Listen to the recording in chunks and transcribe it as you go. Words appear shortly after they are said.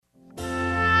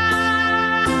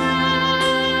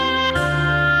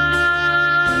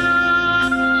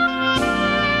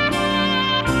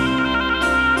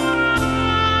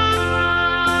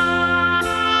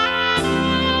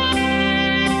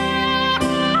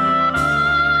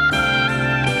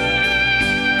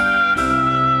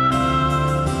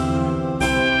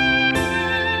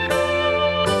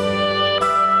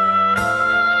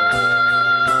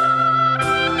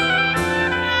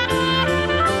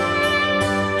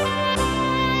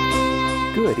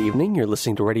Good evening. You're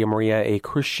listening to Radio Maria, a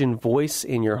Christian voice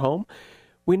in your home.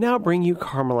 We now bring you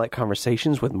Carmelite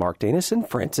Conversations with Mark Danis and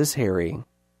Francis Harry.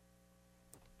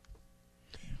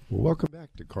 Welcome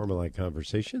back to Carmelite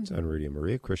Conversations on Radio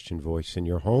Maria, Christian voice in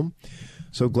your home.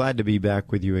 So glad to be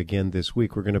back with you again this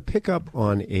week. We're going to pick up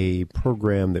on a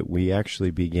program that we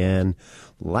actually began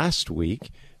last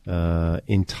week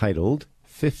entitled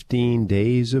 15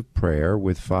 Days of Prayer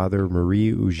with Father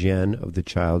Marie-Eugene of the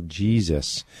Child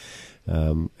Jesus.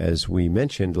 As we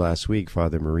mentioned last week,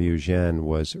 Father Marie-Eugene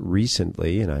was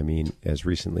recently, and I mean as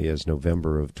recently as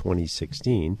November of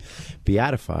 2016,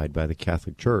 beatified by the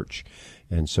Catholic Church.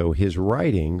 And so his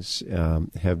writings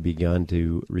have begun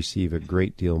to receive a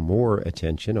great deal more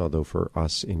attention, although for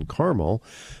us in Carmel,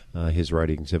 his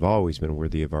writings have always been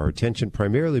worthy of our attention,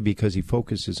 primarily because he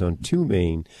focuses on two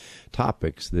main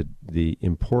topics, the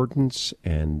importance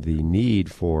and the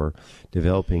need for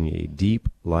developing a deep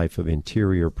life of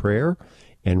interior prayer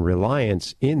and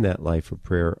reliance in that life of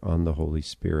prayer on the Holy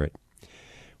Spirit.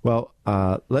 Well,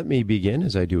 let me begin,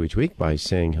 as I do each week, by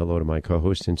saying hello to my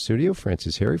co-host in studio,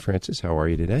 Francis Harry. Francis, how are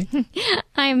you today?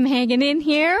 I'm hanging in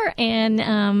here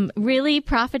and really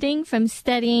profiting from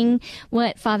studying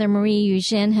what Father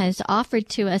Marie-Eugene has offered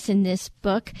to us in this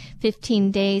book, 15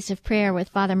 Days of Prayer with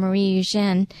Father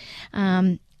Marie-Eugene.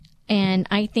 And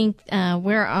I think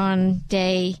we're on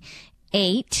day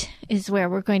 8 is where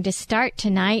we're going to start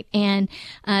tonight. And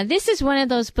this is one of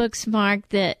those books, Mark,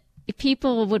 that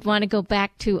people would want to go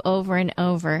back to over and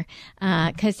over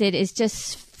because it is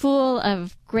just full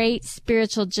of great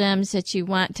spiritual gems that you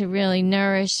want to really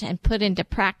nourish and put into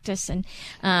practice. And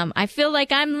I feel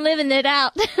like I'm living it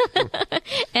out,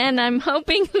 and I'm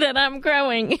hoping that I'm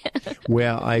growing.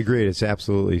 Well, I agree. It's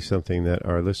absolutely something that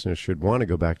our listeners should want to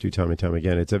go back to time and time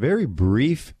again. It's a very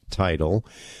brief title,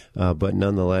 but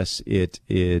nonetheless, it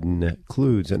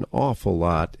includes an awful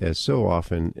lot, as so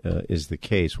often is the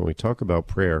case when we talk about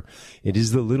prayer. It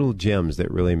is the little gems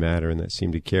that really matter and that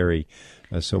seem to carry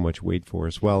so much weight for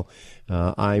us. Well,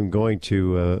 I'm going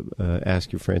to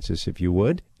ask you, Francis, if you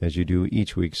would, as you do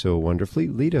each week so wonderfully,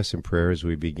 lead us in prayer as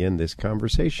we begin this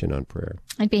conversation on prayer.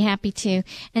 I'd be happy to.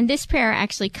 And this prayer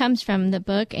actually comes from the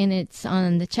book, and it's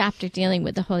on the chapter dealing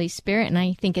with the Holy Spirit. And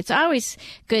I think it's always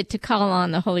good to call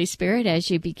on the Holy Spirit as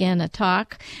you begin a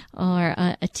talk or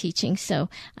a teaching. So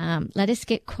let us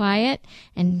get quiet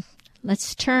and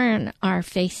let's turn our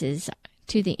faces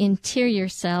to the interior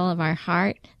cell of our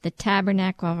heart, the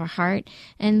tabernacle of our heart,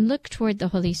 and look toward the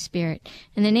Holy Spirit.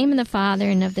 In the name of the Father,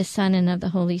 and of the Son, and of the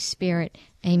Holy Spirit.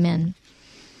 Amen.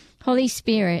 Holy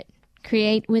Spirit,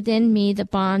 create within me the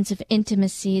bonds of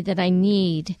intimacy that I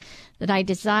need, that I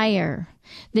desire,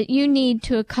 that you need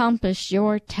to accomplish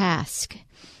your task.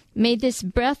 May this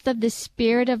breath of the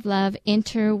Spirit of love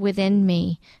enter within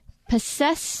me,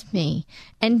 possess me,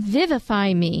 and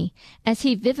vivify me as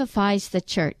he vivifies the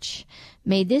church.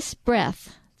 May this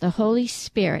breath, the Holy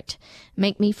Spirit,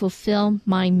 make me fulfill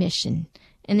my mission.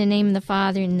 In the name of the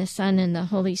Father, and the Son, and the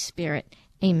Holy Spirit.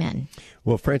 Amen.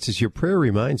 Well, Francis, your prayer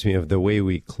reminds me of the way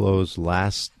we closed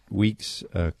last week's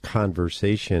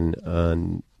conversation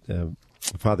on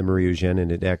Father Marie-Eugene,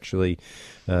 and it actually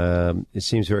it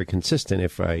seems very consistent,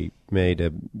 if I may,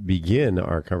 to begin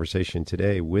our conversation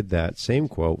today with that same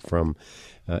quote from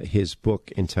his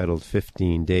book entitled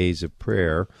 15 Days of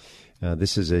Prayer.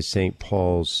 This is a St.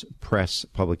 Paul's Press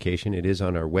publication. It is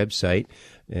on our website,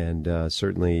 and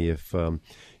certainly if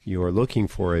you are looking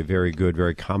for a very good,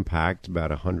 very compact, about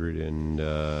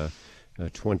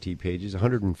 120 pages,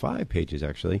 105 pages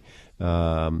actually,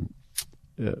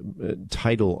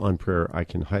 title on prayer, I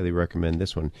can highly recommend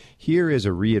this one. Here is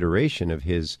a reiteration of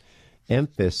his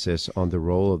emphasis on the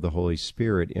role of the Holy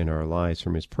Spirit in our lives.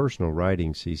 From his personal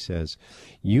writings, he says,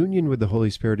 "Union with the Holy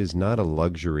Spirit is not a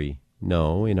luxury.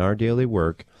 No, in our daily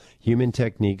work, human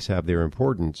techniques have their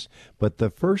importance, but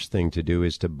the first thing to do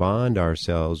is to bond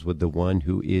ourselves with the one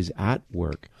who is at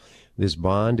work. This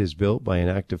bond is built by an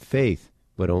act of faith,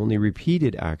 but only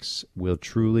repeated acts will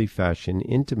truly fashion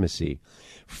intimacy,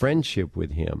 friendship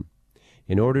with him.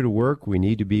 In order to work, we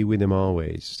need to be with him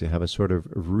always, to have a sort of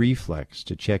reflex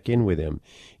to check in with him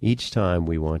each time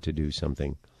we want to do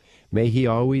something. May he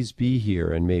always be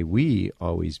here, and may we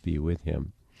always be with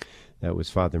him." That was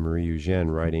Father Marie-Eugene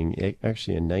writing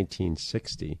actually in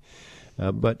 1960.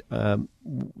 But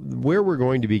where we're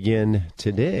going to begin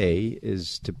today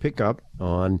is to pick up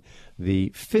on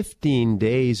the 15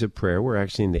 days of prayer. We're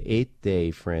actually in the 8th day,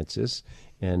 Francis,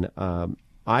 and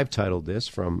I've titled this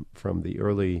from the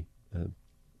early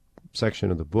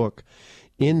section of the book,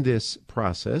 "In this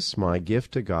process, my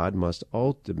gift to God must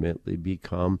ultimately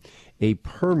become a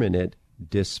permanent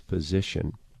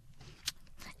disposition."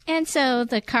 And so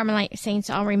the Carmelite saints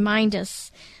all remind us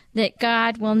that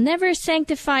God will never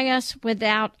sanctify us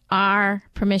without our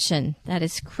permission. That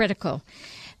is critical.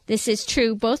 This is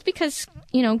true both because,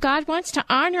 God wants to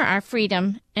honor our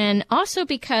freedom, and also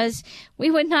because we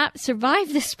would not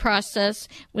survive this process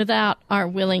without our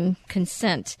willing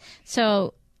consent.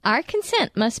 So our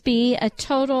consent must be a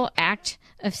total act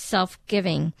of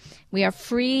self-giving. We are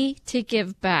free to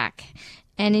give back.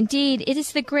 And indeed, it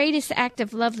is the greatest act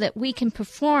of love that we can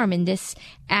perform in this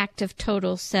act of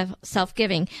total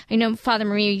self-giving. I know Father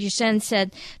Marie-Eugene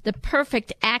said the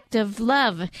perfect act of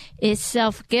love is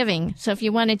self-giving. So if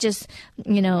you want to just,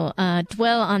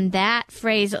 dwell on that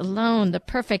phrase alone, the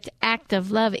perfect act of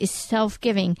love is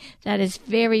self-giving. That is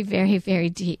very, very,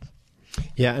 very deep.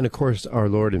 Yeah, and of course, our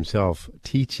Lord himself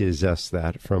teaches us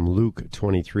that from Luke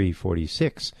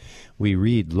 23:46. We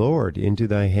read, "Lord, into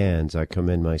thy hands I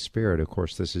commend my spirit." Of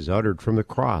course, this is uttered from the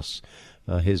cross,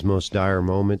 his most dire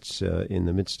moments in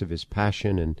the midst of his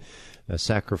passion and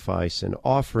sacrifice and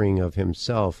offering of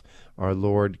himself. Our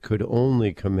Lord could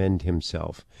only commend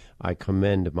himself. "I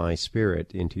commend my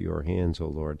spirit into your hands, O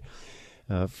Lord."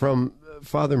 From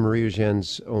Father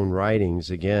Marie-Eugene's own writings,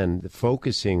 again,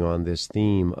 focusing on this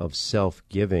theme of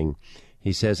self-giving,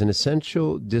 he says, an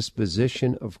essential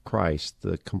disposition of Christ,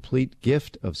 the complete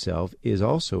gift of self, is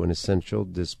also an essential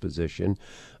disposition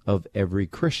of every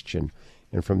Christian.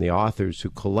 And from the authors who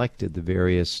collected the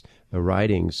various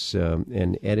writings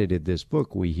and edited this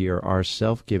book, we hear our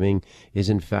self-giving is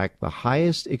in fact the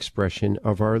highest expression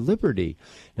of our liberty.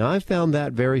 Now, I found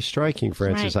that very striking,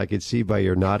 Frances. Right. I could see by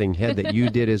your nodding head that you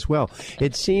did as well.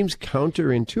 It seems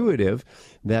counterintuitive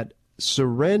that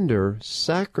surrender,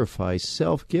 sacrifice,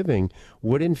 self-giving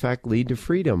would in fact lead to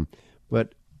freedom.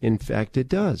 But in fact, it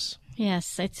does.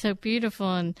 Yes, it's so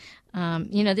beautiful. And,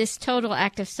 this total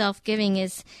act of self-giving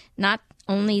is not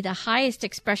only the highest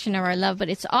expression of our love, but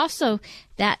it's also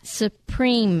that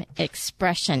supreme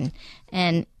expression.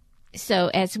 And so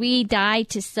as we die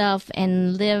to self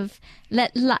and live,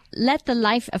 let the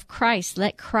life of Christ,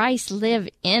 let Christ live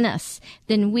in us,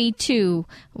 then we too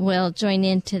will join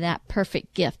into that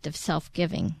perfect gift of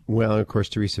self-giving. Well, of course,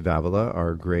 Teresa of Avila,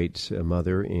 our great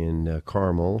mother in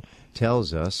Carmel,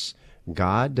 tells us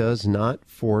God does not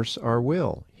force our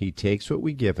will. He takes what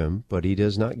we give him, but he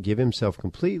does not give himself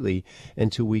completely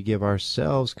until we give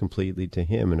ourselves completely to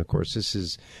him. And, of course, this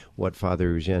is what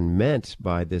Father Eugene meant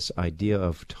by this idea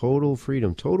of total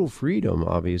freedom. Total freedom,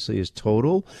 obviously, is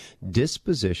total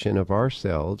disposition of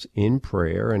ourselves in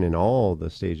prayer and in all the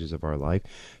stages of our life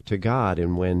to God.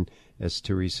 And when, as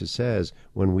Teresa says,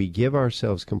 when we give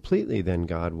ourselves completely, then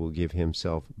God will give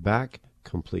himself back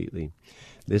completely.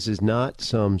 This is not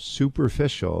some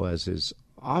superficial, as is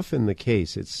often the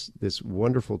case. It's this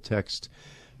wonderful text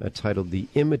titled "The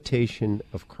Imitation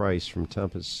of Christ" from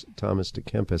Thomas de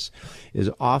Kempis is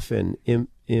often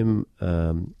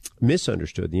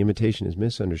misunderstood. The imitation is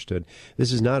misunderstood.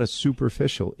 This is not a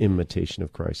superficial imitation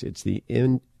of Christ. It's the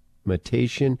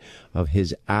imitation of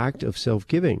his act of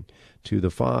self-giving to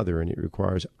the Father, and it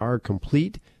requires our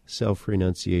complete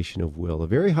self-renunciation of will. A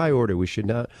very high order. We should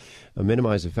not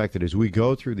minimize the fact that as we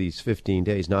go through these 15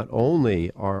 days, not only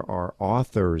are our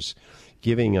authors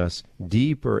giving us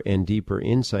deeper and deeper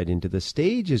insight into the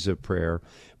stages of prayer,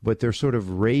 but they're sort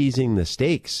of raising the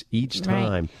stakes each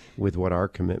time with what our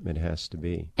commitment has to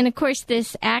be. And of course,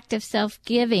 this act of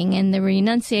self-giving and the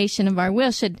renunciation of our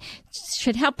will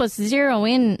should help us zero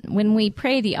in when we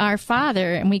pray the Our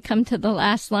Father and we come to the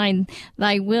last line,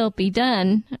 "Thy will be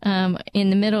done,"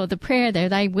 in the middle of the prayer there,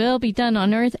 "Thy will be done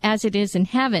on earth as it is in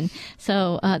heaven."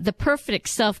 So the perfect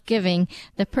self-giving,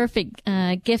 the perfect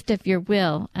gift of your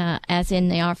will, as in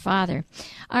the Our Father.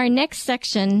 Our next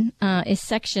section is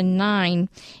section 9.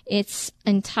 It's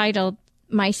entitled,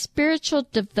 "My Spiritual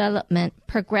Development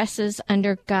Progresses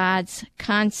Under God's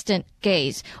Constant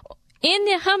Gaze." In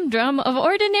the humdrum of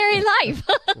ordinary life.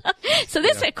 So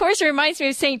this, of course, reminds me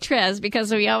of St. Therese,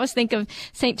 because we always think of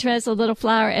St. Therese, the little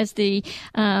flower, as the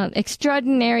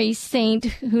extraordinary saint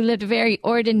who lived a very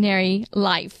ordinary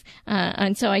life.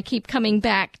 And so I keep coming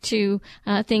back to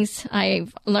things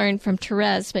I've learned from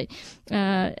Therese. But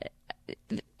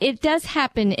it does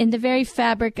happen in the very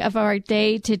fabric of our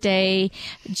day-to-day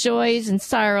joys and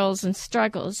sorrows and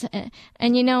struggles. And,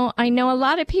 I know a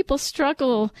lot of people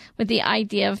struggle with the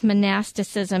idea of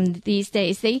monasticism these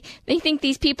days. They think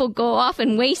these people go off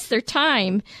and waste their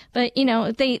time. But,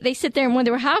 they sit there and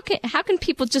wonder, how can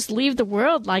people just leave the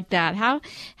world like that?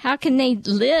 How can they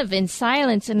live in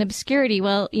silence and obscurity?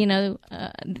 Well,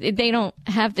 they don't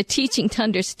have the teaching to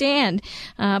understand.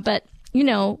 But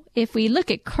if we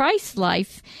look at Christ's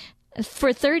life,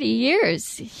 for 30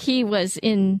 years, he was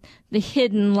in the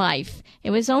hidden life.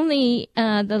 It was only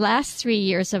the last 3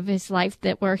 years of his life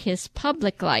that were his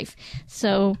public life.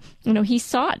 So, he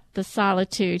sought the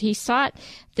solitude. He sought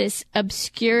this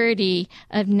obscurity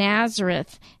of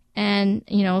Nazareth. And,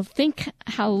 think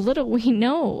how little we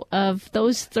know of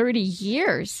those 30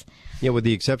 years. Yeah, with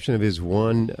the exception of his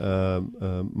one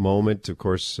moment, of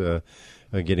course,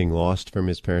 getting lost from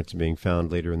his parents and being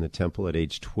found later in the temple at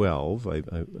age 12. I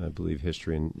believe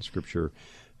history and Scripture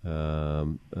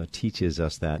teaches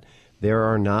us that. There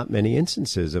are not many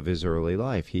instances of his early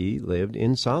life. He lived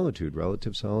in solitude,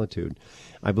 relative solitude.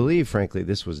 I believe, frankly,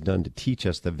 this was done to teach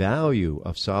us the value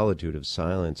of solitude, of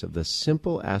silence, of the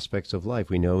simple aspects of life.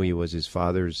 We know he was his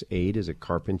father's aide as a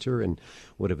carpenter and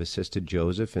would have assisted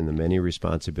Joseph in the many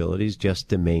responsibilities just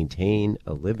to maintain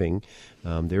a living.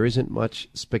 There isn't much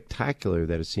spectacular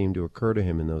that has seemed to occur to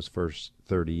him in those first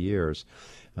 30 years.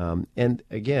 And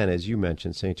again, as you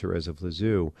mentioned, St. Therese of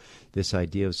Lisieux, this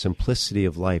idea of simplicity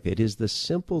of life. It is the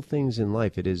simple things in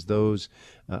life. It is those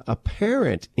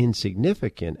apparent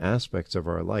insignificant aspects of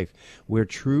our life where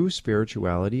true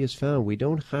spirituality is found. We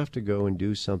don't have to go and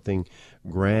do something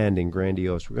grand and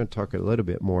grandiose. We're going to talk a little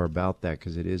bit more about that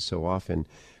because it is so often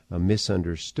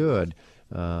misunderstood.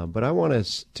 But I want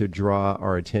us to draw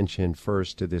our attention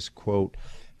first to this quote,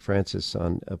 Francis,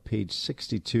 on page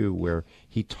 62, where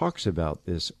he talks about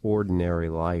this ordinary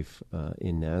life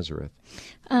in Nazareth.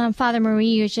 Father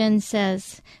Marie-Eugene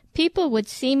says, people would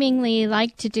seemingly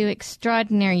like to do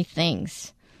extraordinary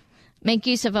things, make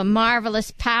use of a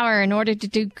marvelous power in order to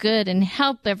do good and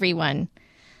help everyone.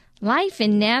 Life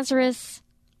in Nazareth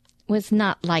was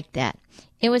not like that.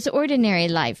 It was ordinary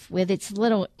life with its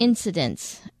little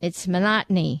incidents, its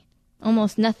monotony,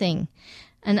 almost nothing.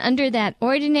 And under that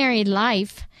ordinary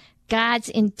life, God's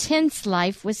intense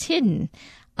life was hidden,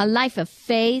 a life of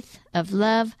faith, of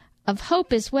love, of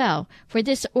hope as well, for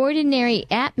this ordinary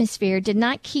atmosphere did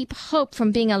not keep hope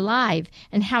from being alive,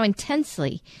 and how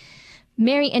intensely.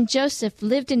 Mary and Joseph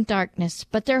lived in darkness,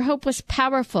 but their hope was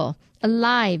powerful,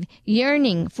 alive,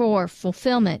 yearning for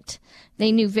fulfillment.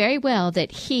 They knew very well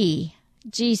that he,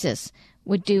 Jesus,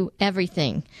 would do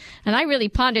everything. And I really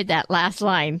pondered that last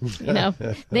line.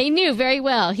 They knew very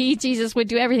well Jesus would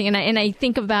do everything. And I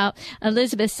think about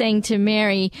Elizabeth saying to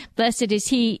Mary, blessed is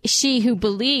she who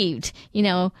believed,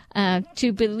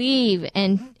 to believe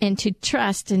and to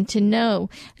trust and to know,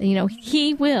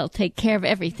 he will take care of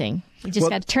everything. You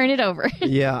just got to turn it over.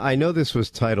 Yeah, I know this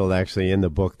was titled, actually, in the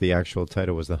book. The actual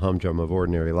title was The Humdrum of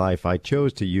Ordinary Life. I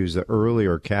chose to use the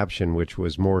earlier caption, which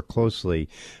was more closely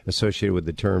associated with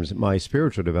the terms, my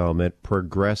spiritual development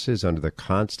progresses under the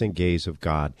constant gaze of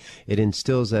God. It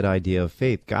instills that idea of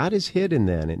faith. God is hidden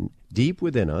then and deep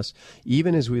within us,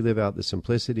 even as we live out the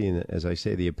simplicity and, as I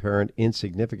say, the apparent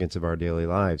insignificance of our daily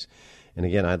lives. And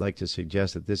again, I'd like to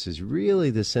suggest that this is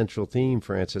really the central theme,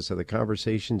 Francis, of the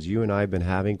conversations you and I have been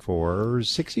having for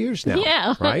 6 years now.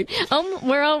 Yeah, right.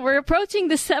 We're approaching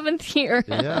the 7th year.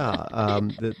 Yeah.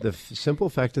 The simple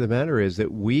fact of the matter is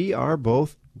that we are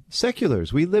both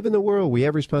seculars. We live in the world. We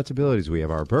have responsibilities. We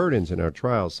have our burdens and our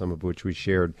trials, some of which we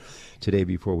shared today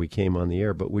before we came on the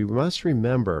air. But we must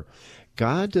remember,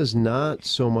 God does not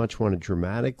so much want to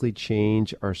dramatically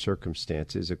change our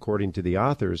circumstances, according to the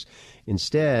authors.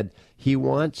 Instead, he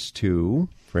wants to,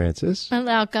 Francis,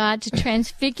 allow God to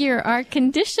transfigure our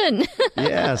condition.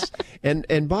 Yes.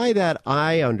 And by that,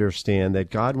 I understand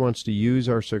that God wants to use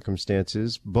our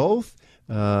circumstances both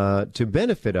to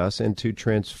benefit us and to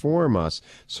transform us.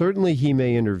 Certainly, he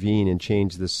may intervene and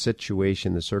change the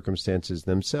situation, the circumstances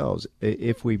themselves,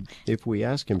 if we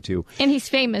ask him to. And he's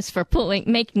famous for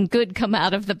making good come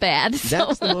out of the bad. So.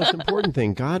 That's the most important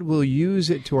thing. God will use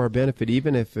it to our benefit,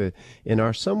 even if in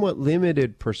our somewhat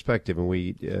limited perspective, and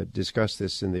we discussed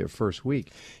this in the first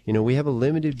week, we have a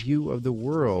limited view of the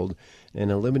world and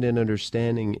a limited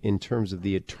understanding in terms of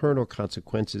the eternal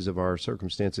consequences of our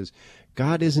circumstances.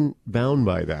 God isn't bound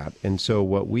by that. And so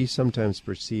what we sometimes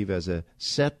perceive as a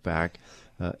setback,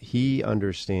 he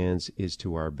understands is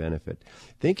to our benefit.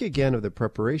 Think again of the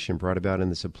preparation brought about in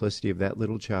the simplicity of that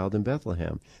little child in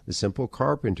Bethlehem, the simple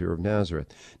carpenter of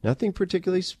Nazareth. Nothing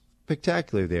particularly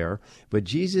spectacular there, but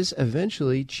Jesus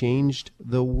eventually changed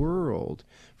the world.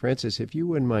 Francis, if you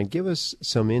wouldn't mind, give us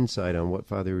some insight on what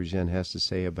Father Eugene has to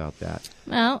say about that.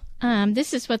 Well,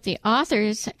 this is what the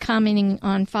authors commenting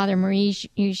on Father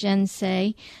Marie-Eugene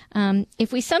say.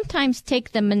 If we sometimes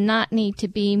take the monotony to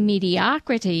be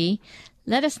mediocrity,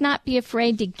 let us not be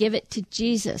afraid to give it to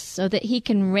Jesus so that he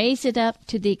can raise it up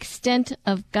to the extent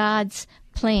of God's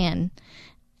plan.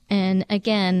 And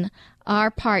again,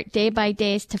 Our part day by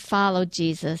day is to follow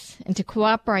Jesus and to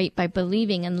cooperate by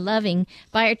believing and loving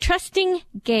by a trusting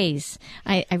gaze.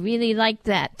 I really like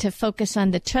that, to focus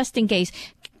on the trusting gaze.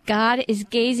 God is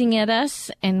gazing at us,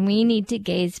 and we need to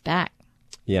gaze back.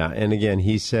 Yeah, and again,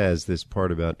 he says this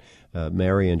part about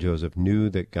Mary and Joseph knew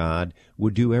that God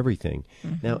would do everything.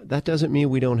 Mm-hmm. Now, that doesn't mean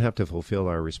we don't have to fulfill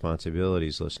our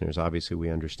responsibilities, listeners. Obviously, we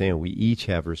understand we each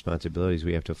have responsibilities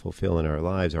we have to fulfill in our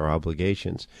lives, our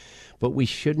obligations. But we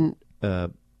shouldn't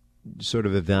sort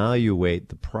of evaluate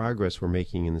the progress we're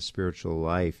making in the spiritual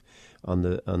life on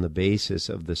the basis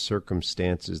of the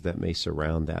circumstances that may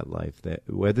surround that life, that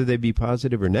whether they be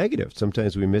positive or negative.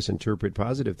 Sometimes we misinterpret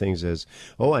positive things as,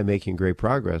 oh, I'm making great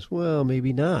progress. Well,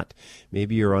 maybe not.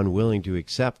 Maybe you're unwilling to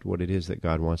accept what it is that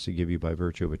God wants to give you by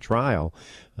virtue of a trial,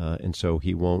 and so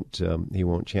he won't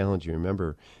challenge you.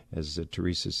 Remember, as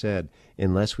Teresa said,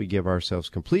 unless we give ourselves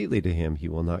completely to him, he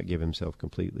will not give himself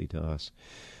completely to us.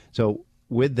 So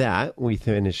with that, we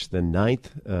finish the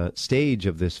 9th stage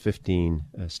of this 15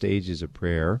 stages of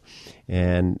prayer,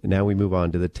 and now we move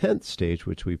on to the 10th stage,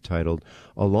 which we've titled,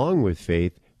 Along with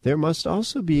Faith, there must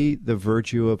also be the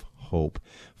virtue of hope.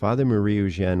 Father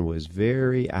Marie-Eugene was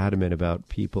very adamant about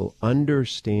people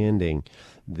understanding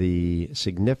the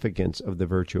significance of the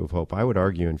virtue of hope. I would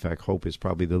argue, in fact, hope is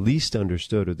probably the least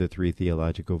understood of the 3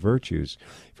 theological virtues.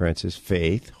 Francis,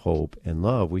 faith, hope, and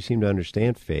love. We seem to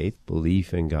understand faith,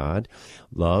 belief in God.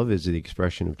 Love is the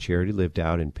expression of charity lived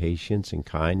out in patience and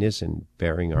kindness and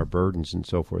bearing our burdens and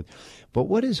so forth. But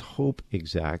what is hope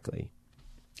exactly?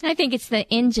 I think it's the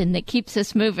engine that keeps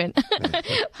us moving.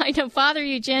 I know Father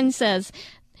Eugene says,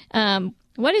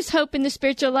 what is hope in the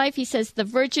spiritual life? He says, the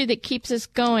virtue that keeps us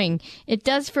going. It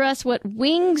does for us what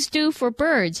wings do for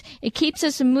birds. It keeps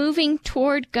us moving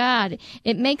toward God.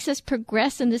 It makes us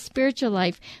progress in the spiritual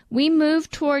life. We move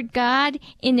toward God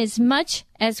in as much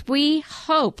as we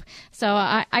hope. So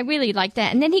I really like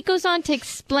that. And then he goes on to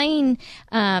explain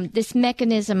this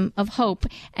mechanism of hope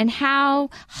and how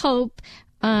hope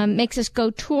makes us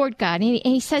go toward God. And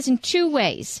he says in 2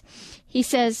 ways. He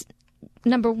says,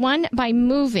 number 1, by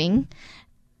moving.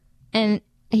 And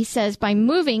he says, by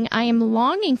moving, I am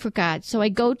longing for God, so I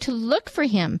go to look for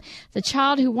him. The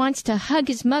child who wants to hug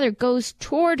his mother goes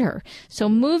toward her. So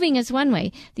moving is one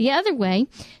way. The other way,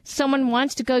 someone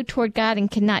wants to go toward God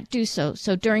and cannot do so.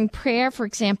 So during prayer, for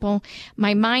example,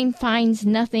 my mind finds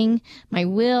nothing. My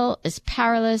will is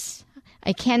powerless.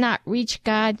 I cannot reach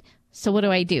God. So what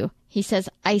do? He says,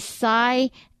 I sigh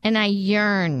and I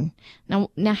yearn.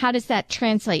 Now how does that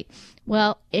translate?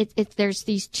 Well, there's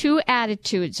these 2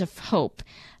 attitudes of hope.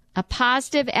 A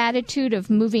positive attitude of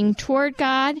moving toward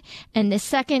God, and the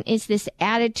second is this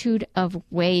attitude of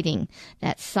waiting,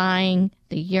 that sighing,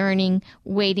 the yearning,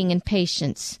 waiting and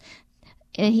patience.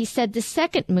 And he said the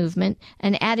second movement,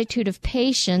 an attitude of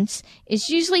patience, is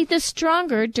usually the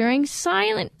stronger during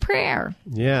silent prayer.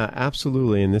 Yeah,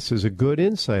 absolutely. And this is a good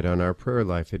insight on our prayer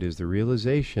life. It is the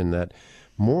realization that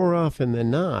more often than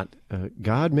not,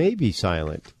 God may be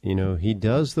silent. You know, he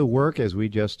does the work, as we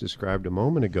just described a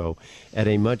moment ago, at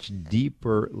a much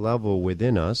deeper level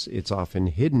within us. It's often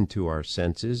hidden to our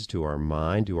senses, to our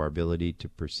mind, to our ability to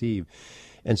perceive.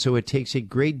 And so it takes a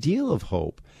great deal of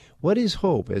hope. What is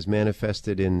hope, as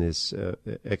manifested in this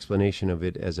explanation of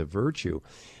it as a virtue?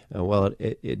 Well,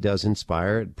 it does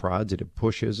inspire, it prods, it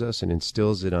pushes us, and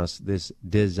instills in us this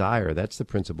desire. That's the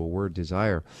principal word,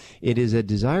 desire. It is a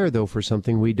desire, though, for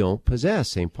something we don't possess.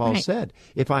 St. Paul said,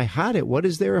 if I had it, what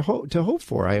is there to hope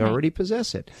for? I already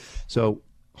possess it. So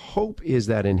hope is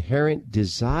that inherent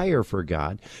desire for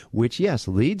God, which, yes,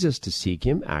 leads us to seek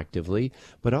him actively,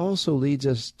 but also leads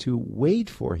us to wait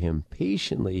for him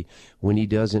patiently when he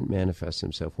doesn't manifest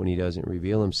himself, when he doesn't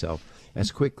reveal himself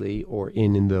as quickly or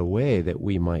in the way that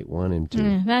we might want him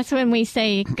to. That's when we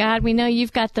say, God, we know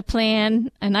you've got the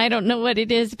plan, and I don't know what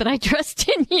it is, but I trust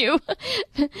in you.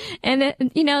 And,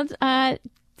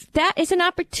 that is an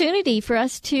opportunity for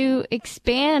us to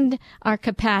expand our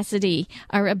capacity,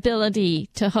 our ability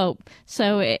to hope.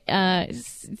 So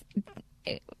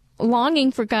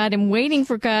longing for God and waiting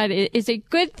for God is a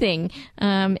good thing.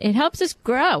 It helps us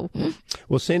grow.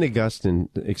 Well, St. Augustine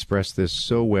expressed this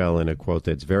so well in a quote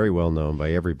that's very well known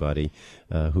by everybody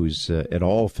who's at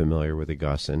all familiar with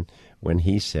Augustine, when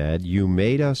he said, you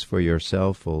made us for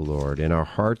yourself, O Lord, and our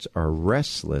hearts are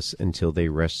restless until they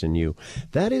rest in you.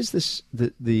 That is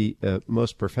the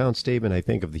most profound statement, I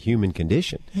think, of the human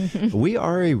condition. We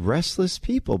are a restless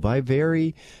people by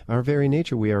our very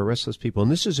nature. We are restless people,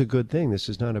 and this is a good thing. This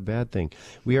is not a bad thing.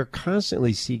 We are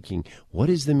constantly seeking, what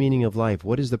is the meaning of life?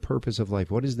 What is the purpose of life?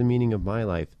 What is the meaning of my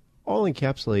life? all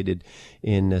encapsulated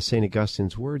in St.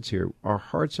 Augustine's words here. Our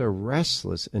hearts are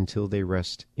restless until they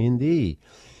rest in thee.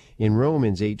 In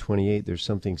Romans 8:28, there's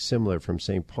something similar from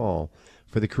St. Paul.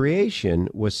 For the creation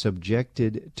was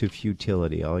subjected to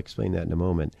futility. I'll explain that in a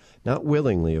moment. Not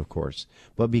willingly, of course,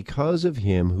 but because of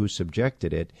him who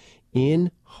subjected it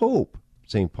in hope,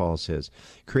 St. Paul says.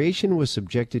 Creation was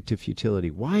subjected to futility.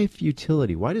 Why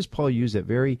futility? Why does Paul use that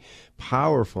very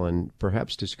powerful and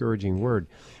perhaps discouraging word?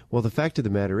 Well, the fact of the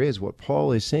matter is, what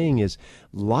Paul is saying is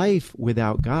life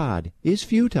without God is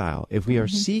futile. If we are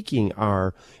seeking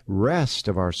our rest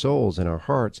of our souls and our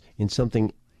hearts in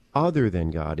something other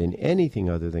than God, in anything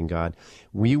other than God,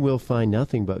 we will find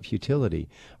nothing but futility.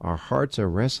 Our hearts are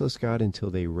restless, God, until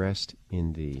they rest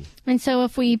in thee. And so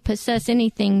if we possess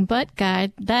anything but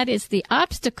God, that is the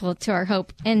obstacle to our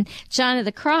hope. And John of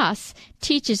the Cross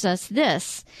teaches us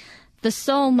this. The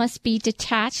soul must be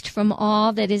detached from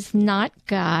all that is not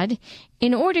God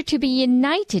in order to be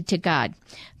united to God.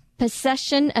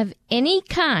 Possession of any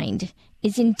kind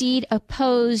is indeed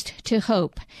opposed to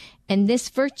hope. And this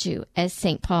virtue, as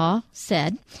St. Paul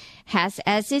said, has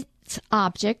as its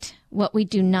object what we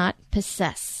do not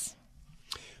possess.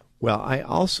 Well, I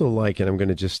also like, and I'm going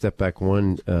to just step back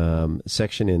one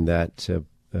section in that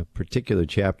particular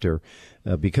chapter,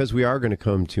 because we are going to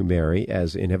come to Mary,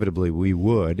 as inevitably we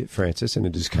would, Francis, in a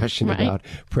discussion about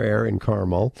prayer in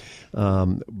Carmel.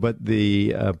 But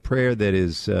the prayer that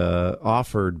is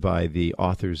offered by the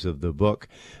authors of the book,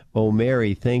 "O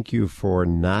Mary, thank you for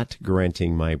not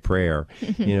granting my prayer."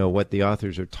 You know, what the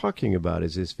authors are talking about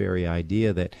is this very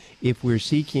idea that if we're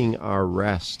seeking our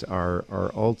rest,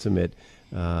 our ultimate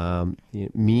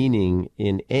meaning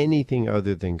in anything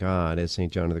other than God, as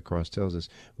St. John of the Cross tells us,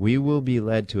 we will be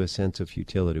led to a sense of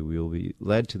futility. We will be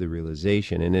led to the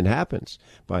realization, and it happens,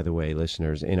 by the way,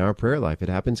 listeners, in our prayer life. It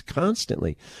happens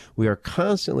constantly. We are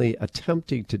constantly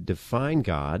attempting to define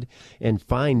God and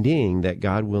finding that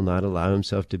God will not allow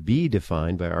himself to be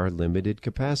defined by our limited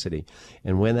capacity.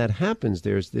 And when that happens,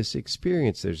 there's this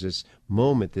experience, there's this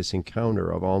moment, this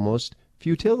encounter of almost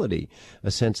futility,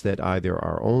 a sense that either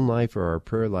our own life or our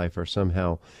prayer life are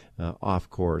somehow off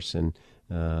course. And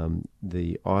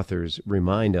the authors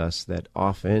remind us that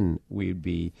often we'd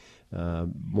be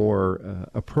more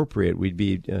appropriate, we'd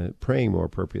be praying more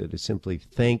appropriately to simply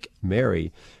thank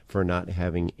Mary for not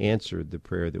having answered the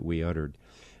prayer that we uttered.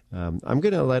 I'm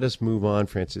going to let us move on,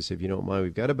 Francis, if you don't mind.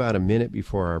 We've got about a minute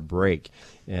before our break,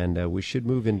 and we should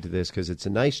move into this because it's a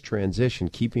nice transition,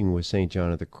 keeping with St.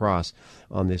 John of the Cross,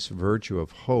 on this virtue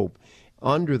of hope,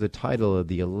 under the title of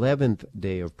the 11th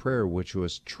day of prayer, which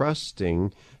was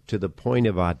trusting to the point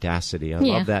of audacity. I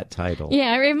love that title.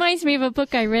 Yeah, it reminds me of a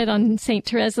book I read on St.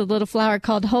 Teresa of the Little Flower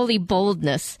called Holy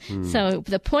Boldness. So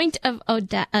the point of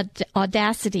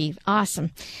audacity,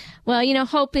 awesome. Well, you know,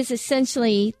 hope is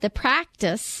essentially the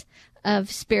practice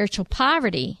of spiritual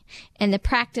poverty and the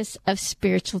practice of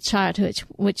spiritual childhood,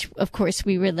 which, of course,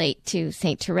 we relate to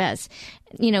St. Therese.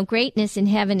 You know, greatness in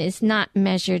heaven is not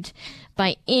measured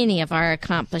by any of our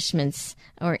accomplishments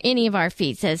or any of our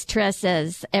feats. As Therese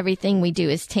says, everything we do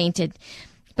is tainted.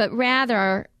 But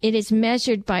rather, it is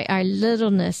measured by our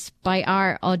littleness, by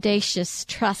our audacious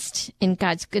trust in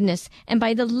God's goodness, and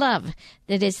by the love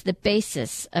that is the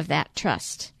basis of that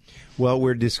trust. Well,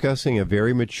 we're discussing a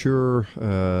very mature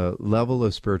level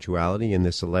of spirituality in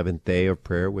this 11th day of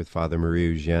prayer with Father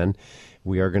Marie-Eugene.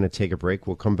 We are going to take a break.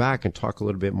 We'll come back and talk a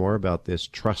little bit more about this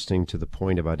trusting to the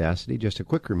point of audacity. Just a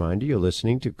quick reminder, you're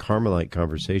listening to Carmelite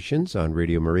Conversations on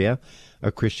Radio Maria,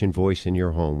 a Christian voice in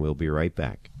your home. We'll be right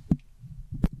back.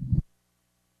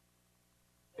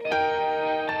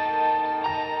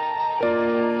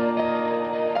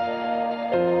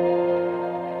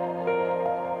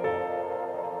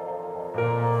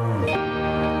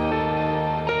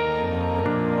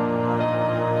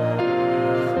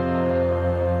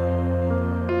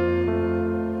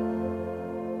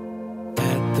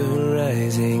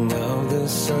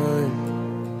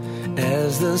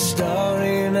 The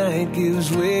starry night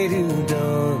gives way to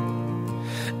dawn,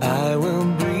 I will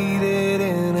breathe it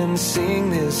in and sing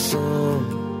this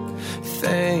song.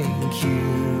 Thank you.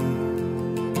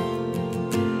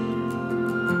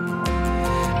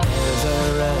 As I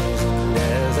rise and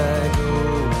as I go,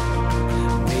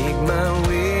 make my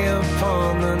way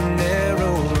upon the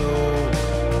narrow road.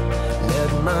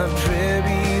 Let my prayer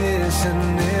be this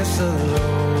and this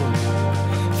alone.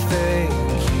 Thank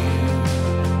you.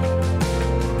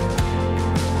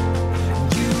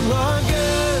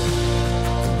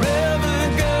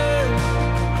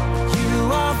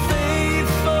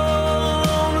 Faithful,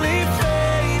 only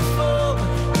faithful.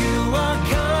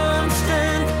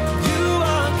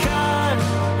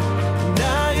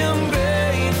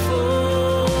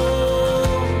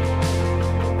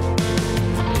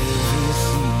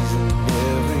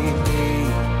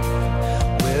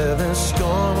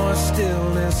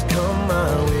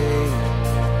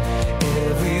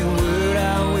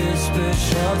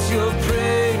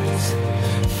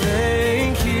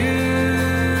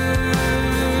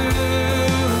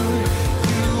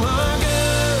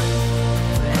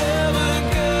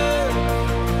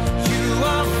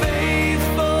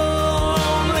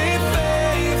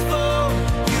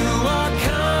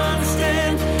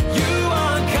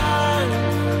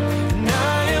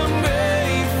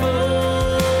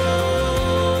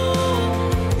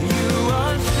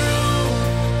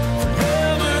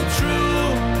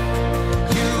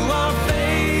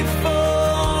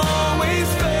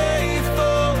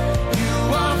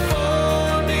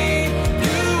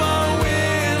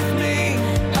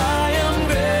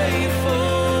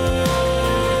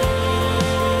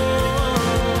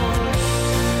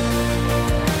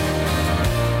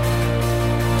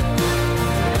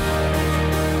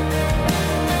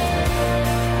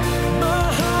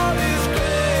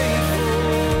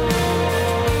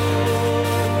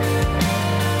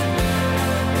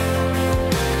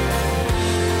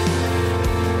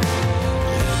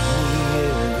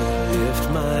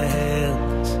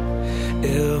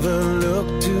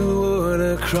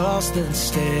 cross that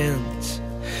stands.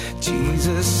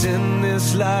 Jesus, in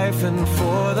this life and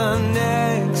for the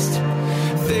next.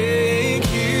 Thank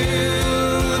you,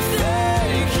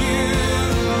 thank you.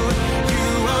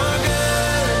 You are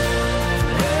good,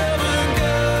 ever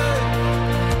good.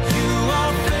 You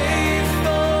are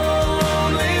faithful,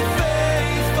 only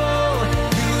faithful.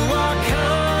 You are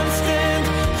constant,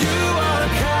 you are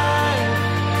kind,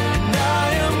 and I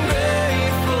am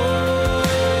grateful.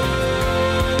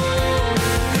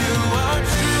 You are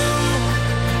true,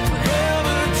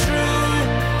 forever true.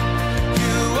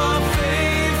 You are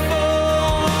faithful,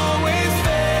 always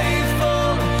faithful.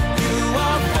 You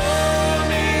are for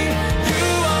me, you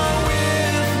are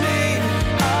with me.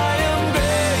 I am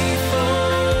grateful.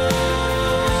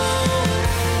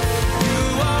 You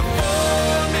are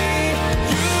for me,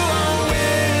 you are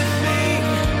with me.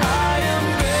 I am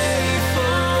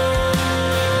grateful.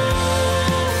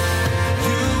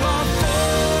 You are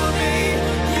for me,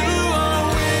 you are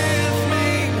with me.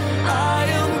 I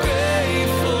am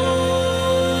grateful.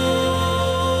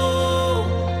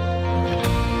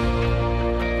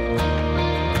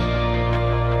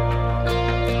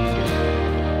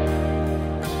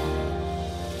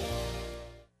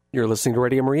 You're listening to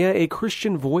Radio Maria, a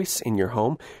Christian voice in your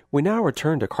home. We now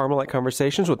return to Carmelite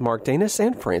Conversations with Mark Danis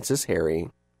and Francis Harry.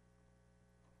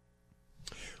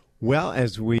 Well,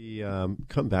 as we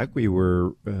come back, we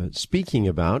were speaking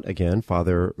about, again,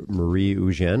 Father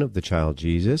Marie-Eugene of the Child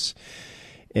Jesus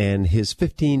and his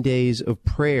 15 days of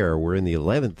prayer. We're in the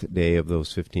 11th day of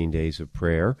those 15 days of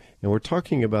prayer, and we're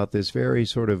talking about this very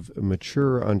sort of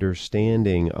mature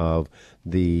understanding of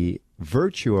the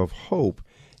virtue of hope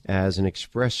as an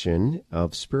expression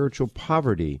of spiritual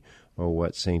poverty, or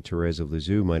what St. Therese of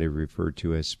Lisieux might have referred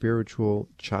to as spiritual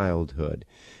childhood.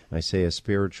 I say a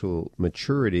spiritual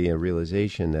maturity, a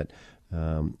realization that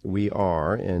we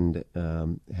are and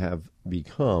have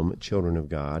become children of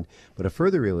God, but a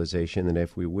further realization that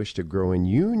if we wish to grow in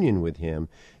union with Him,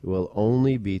 it will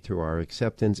only be through our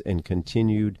acceptance and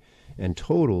continued and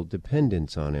total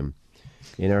dependence on Him.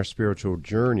 In our spiritual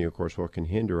journey, of course, what can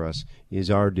hinder us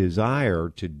is our desire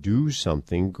to do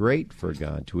something great for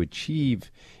God, to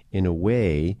achieve in a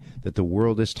way that the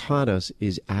world has taught us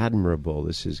is admirable.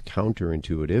 This is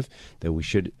counterintuitive, that we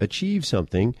should achieve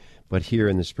something, but here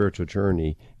in the spiritual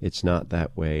journey, it's not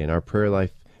that way. In our prayer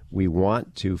life, we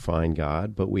want to find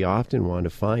God, but we often want to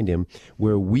find Him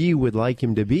where we would like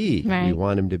Him to be. Right. We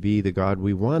want Him to be the God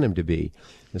we want Him to be.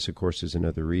 This, of course, is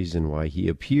another reason why He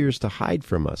appears to hide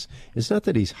from us. It's not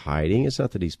that He's hiding. It's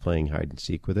not that He's playing hide and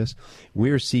seek with us.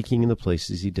 We're seeking in the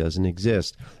places He doesn't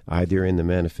exist, either in the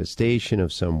manifestation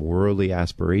of some worldly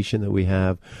aspiration that we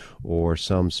have, or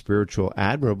some spiritual,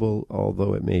 admirable,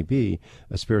 although it may be,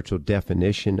 a spiritual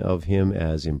definition of Him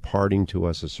as imparting to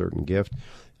us a certain gift.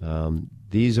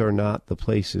 These are not the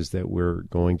places that we're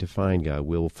going to find God.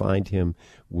 We'll find Him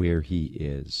where He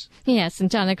is. Yes,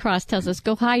 and John the Cross tells us,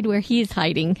 go hide where He's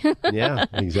hiding. Yeah,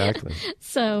 exactly.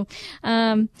 So,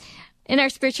 in our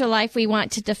spiritual life, we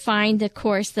want to define the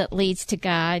course that leads to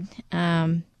God.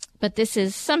 But this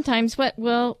is sometimes what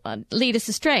will lead us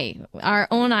astray, our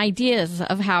own ideas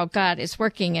of how God is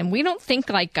working. And we don't think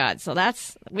like God. So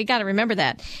we got to remember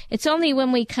that. It's only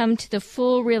when we come to the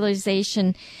full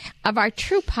realization of our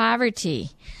true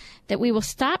poverty that we will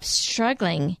stop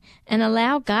struggling and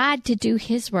allow God to do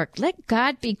His work. Let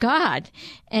God be God.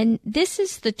 And this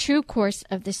is the true course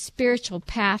of the spiritual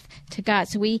path to God.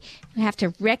 So we have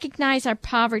to recognize our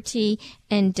poverty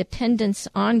and dependence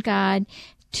on God,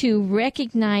 to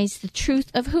recognize the truth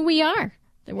of who we are,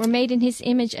 that we're made in His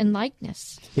image and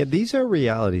likeness. Yeah, these are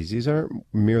realities. These aren't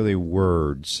merely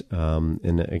words.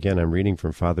 And again, I'm reading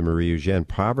from Father Marie-Eugene.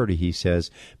 Poverty, he says,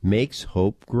 makes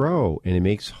hope grow, and it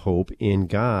makes hope in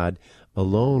God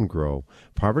alone grow.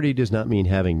 Poverty does not mean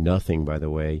having nothing, by the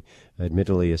way.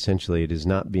 Admittedly, essentially, it is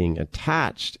not being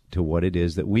attached to what it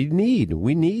is that we need.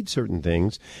 We need certain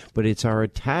things, but it's our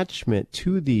attachment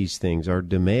to these things, our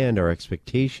demand, our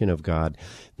expectation of God,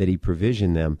 that He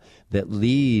provision them, that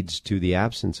leads to the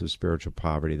absence of spiritual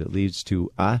poverty, that leads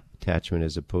to attachment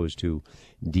as opposed to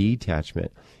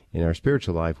detachment. In our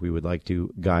spiritual life, we would like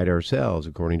to guide ourselves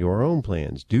according to our own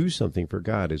plans, do something for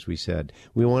God, as we said.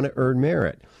 We want to earn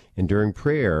merit. And during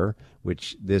prayer,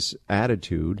 which this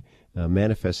attitude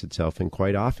manifests itself, and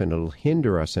quite often it'll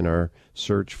hinder us in our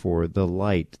search for the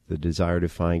light, the desire to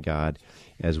find God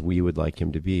as we would like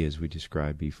Him to be, as we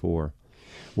described before.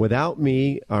 Without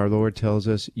me, our Lord tells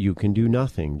us, you can do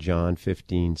nothing, John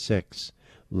 15:6.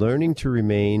 Learning to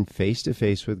remain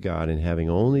face-to-face with God and having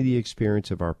only the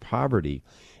experience of our poverty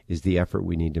is the effort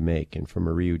we need to make. And from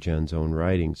Marie-Eugene's own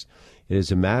writings, it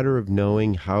is a matter of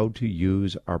knowing how to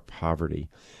use our poverty.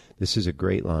 This is a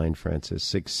great line, Francis.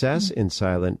 Success in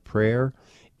silent prayer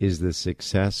is the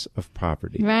success of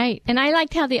poverty. Right. And I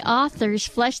liked how the authors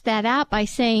fleshed that out by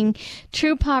saying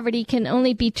true poverty can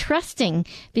only be trusting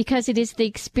because it is the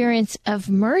experience of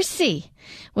mercy.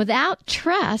 Without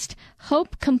trust,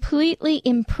 hope completely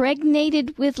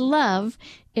impregnated with love,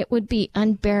 it would be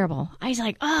unbearable. I was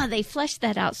like, they fleshed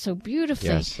that out so beautifully.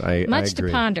 Yes, I Much agree.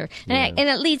 to ponder. Yeah. And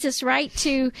it leads us right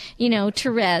to,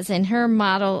 Therese and her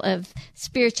model of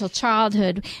spiritual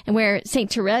childhood, and where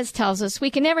St. Therese tells us we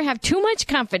can never have too much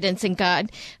confidence in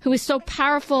God, who is so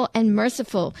powerful and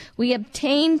merciful. We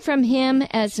obtain from him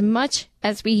as much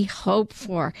as we hope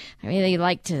for. I really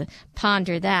like to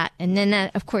ponder that. And then,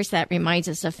 of course, that reminds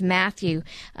us of Matthew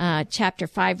chapter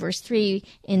 5, verse 3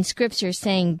 in Scripture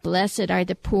saying, blessed are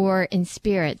the poor in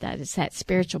spirit. That is that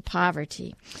spiritual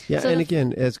poverty. Yeah, so and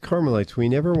again, as Carmelites, we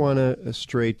never want to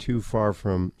stray too far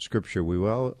from Scripture. We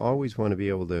will always want to be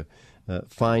able to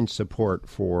find support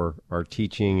for our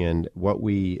teaching and what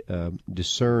we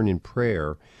discern in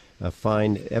prayer.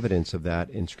 Find evidence of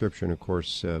that in Scripture. And, of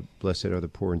course, blessed are the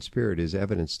poor in spirit is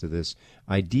evidence to this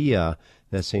idea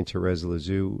that St. Therese of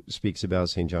Lisieux speaks about,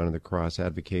 St. John of the Cross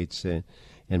advocates, and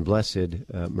blessed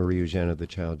Marie-Eugene of the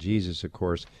Child Jesus, of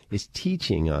course, is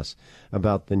teaching us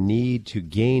about the need to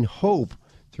gain hope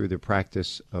through the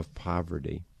practice of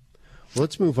poverty. Well,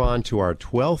 let's move on to our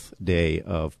 12th day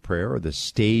of prayer, or the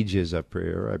stages of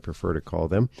prayer, I prefer to call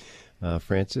them.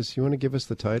 Francis, you want to give us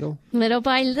the title? Little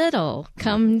by little,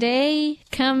 come day,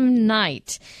 come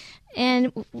night.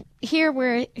 And here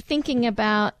we're thinking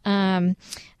about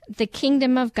the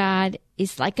kingdom of God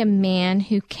is like a man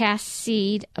who casts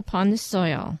seed upon the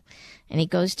soil. And he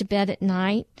goes to bed at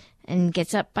night and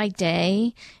gets up by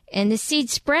day, and the seed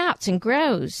sprouts and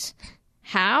grows.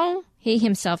 How? He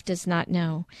himself does not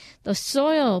know. The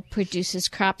soil produces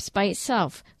crops by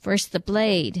itself. First the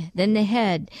blade, then the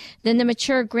head, then the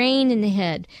mature grain in the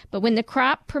head. But when the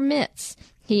crop permits,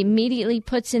 he immediately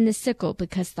puts in the sickle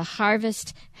because the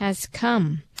harvest has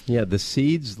come. Yeah, the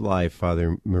seed's life,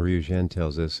 Father Marie-Eugene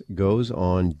tells us, goes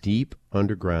on deep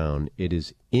underground. It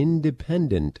is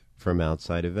independent from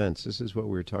outside events. This is what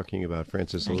we were talking about,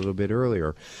 Francis, a little bit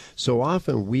earlier. So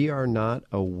often we are not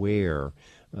aware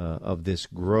of this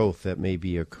growth that may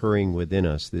be occurring within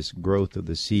us, this growth of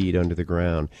the seed under the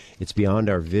ground. It's beyond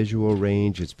our visual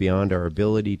range. It's beyond our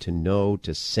ability to know,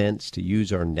 to sense, to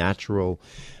use our natural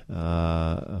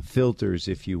filters,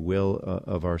 if you will,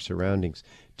 of our surroundings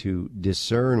to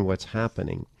discern what's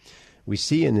happening. We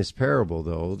see in this parable,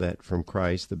 though, that from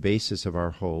Christ, the basis of our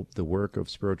hope, the work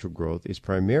of spiritual growth, is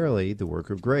primarily the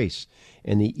work of grace.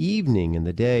 And the evening and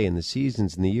the day and the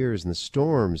seasons and the years and the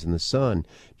storms and the sun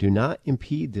do not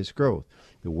impede this growth.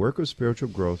 The work of spiritual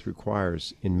growth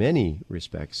requires, in many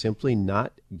respects, simply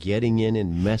not getting in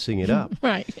and messing it up.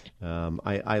 Right.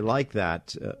 I like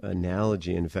that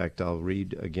analogy. In fact, I'll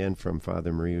read again from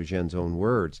Father Marie-Eugene's own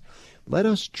words. Let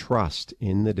us trust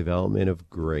in the development of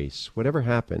grace. Whatever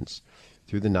happens,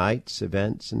 through the nights,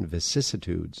 events, and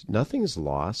vicissitudes, nothing is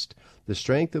lost. The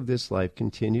strength of this life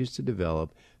continues to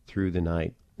develop through the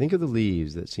night. Think of the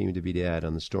leaves that seem to be dead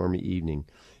on the stormy evening,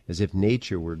 as if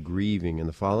nature were grieving, and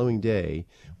the following day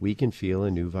we can feel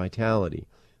a new vitality.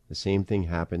 The same thing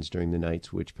happens during the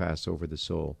nights which pass over the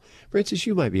soul. Francis,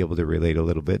 you might be able to relate a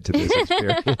little bit to this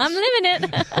experience. I'm living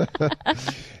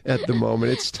it. At the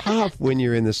moment. It's tough when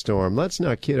you're in the storm. Let's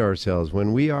not kid ourselves.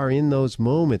 When we are in those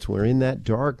moments, we're in that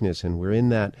darkness and we're in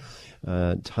that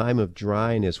time of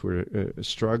dryness, we're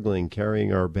struggling,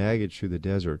 carrying our baggage through the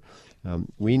desert.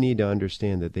 We need to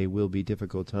understand that they will be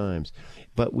difficult times,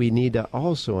 but we need to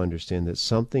also understand that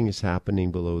something is happening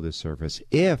below the surface.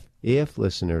 If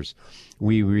listeners,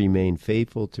 we remain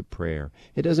faithful to prayer.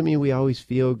 It doesn't mean we always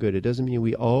feel good. It doesn't mean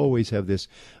we always have this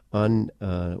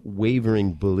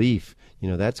unwavering belief.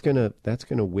 That's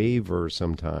gonna waver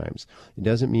sometimes. It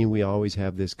doesn't mean we always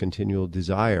have this continual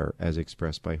desire as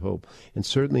expressed by hope. And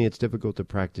certainly it's difficult to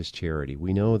practice charity.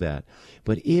 We know that.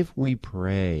 But if we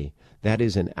pray, that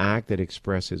is an act that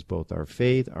expresses both our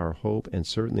faith, our hope, and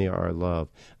certainly our love,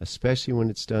 especially when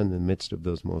it's done in the midst of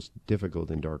those most difficult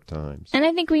and dark times. And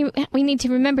I think we need to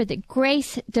remember that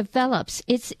grace develops.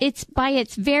 It's by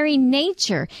its very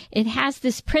nature. It has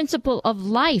this principle of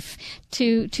life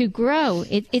to grow.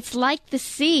 It's like the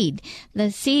seed. The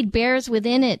seed bears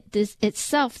within it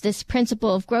itself this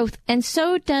principle of growth, and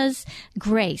so does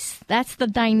grace. That's the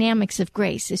dynamics of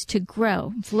grace, is to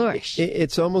grow, flourish.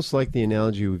 It's almost like the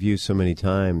analogy we've used so many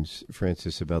times,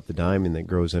 Francis, about the diamond that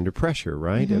grows under pressure,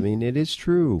 right? Mm-hmm. I mean, it is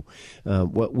true.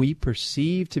 What we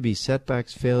perceive to be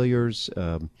setbacks, failures,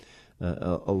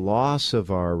 a loss of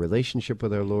our relationship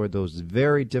with our Lord, those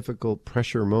very difficult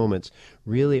pressure moments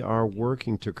really are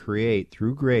working to create,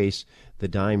 through grace, the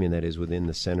diamond that is within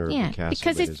the center of the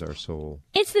castle that is our soul.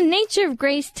 It's the nature of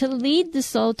grace to lead the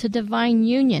soul to divine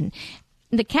union.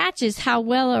 The catch is, how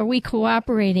well are we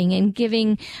cooperating and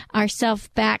giving ourselves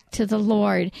back to the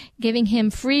Lord, giving Him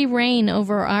free reign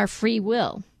over our free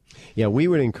will? Yeah, we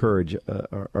would encourage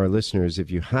our listeners,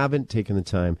 if you haven't taken the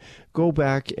time, go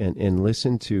back and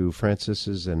listen to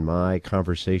Francis's and my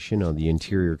conversation on the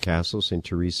interior castle, St.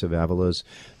 Teresa of Avila's,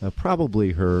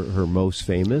 probably her most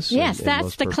famous. Yes, and that's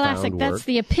most the classic. work. That's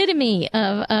the epitome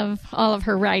of all of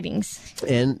her writings.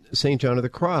 And St. John of the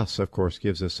Cross, of course,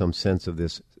 gives us some sense of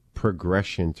this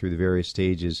progression through the various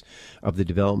stages of the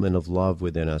development of love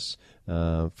within us.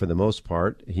 For the most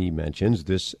part, he mentions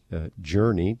this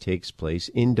journey takes place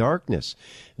in darkness,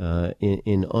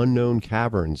 in unknown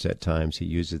caverns at times. He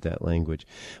uses that language.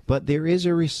 But there is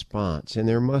a response, and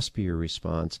there must be a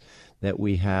response that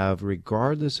we have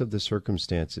regardless of the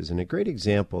circumstances. And a great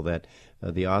example that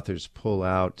the authors pull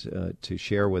out to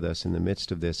share with us in the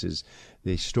midst of this is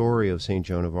the story of St.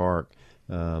 Joan of Arc.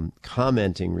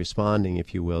 Commenting, responding,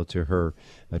 if you will, to her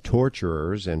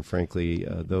torturers and, frankly,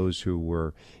 those who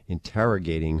were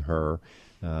interrogating her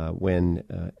when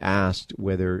asked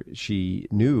whether she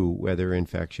knew whether, in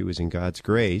fact, she was in God's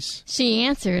grace. She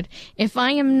answered, "If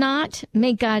I am not,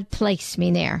 may God place me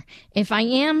there. If I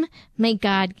am, may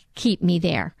God keep me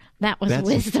there." That was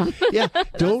wisdom. Yeah,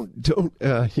 don't,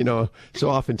 so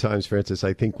oftentimes, Francis,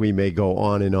 I think we may go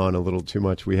on and on a little too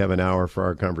much. We have an hour for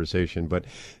our conversation, but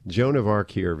Joan of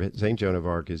Arc here, St. Joan of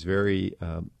Arc, is very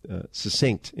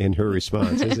succinct in her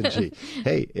response, isn't she?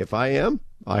 Hey, if I am,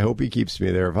 I hope He keeps me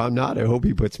there. If I'm not, I hope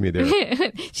He puts me there.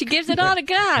 She gives it all to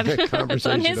God. It's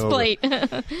on His plate.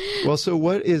 Well, so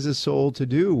what is a soul to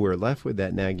do? We're left with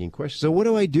that nagging question. So what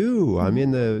do I do? I'm in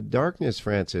the darkness,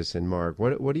 Francis and Mark.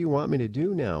 What do you want me to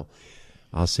do now?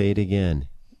 I'll say it again.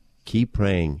 Keep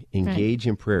praying. Engage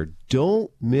in prayer. Don't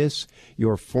miss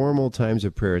your formal times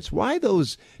of prayer. It's why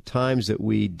those times that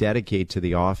we dedicate to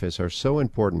the office are so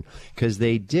important, because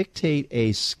they dictate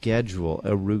a schedule,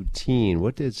 a routine.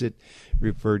 What is it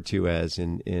referred to as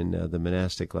in the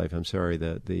monastic life? I'm sorry,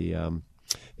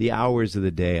 the hours of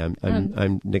the day.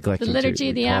 I'm neglecting the liturgy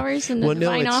of the hours in the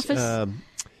divine office.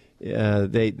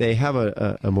 They have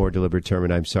a more deliberate term,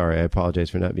 and I'm sorry, I apologize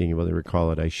for not being able to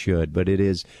recall it. I should, but it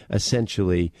is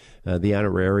essentially the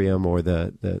honorarium or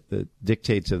the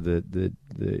dictates of the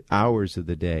hours of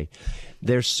the day.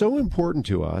 They're so important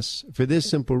to us for this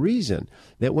simple reason,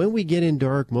 that when we get in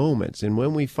dark moments and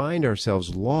when we find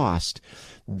ourselves lost,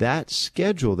 that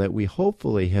schedule that we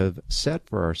hopefully have set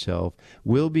for ourselves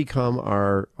will become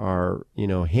our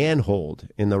handhold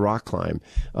in the rock climb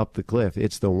up the cliff.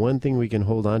 It's the one thing we can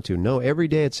hold on to. No, every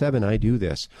day at 7 I do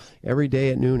this. Every day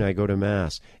at noon I go to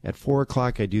Mass. At 4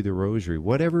 o'clock I do the Rosary.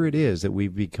 Whatever it is that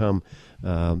we've become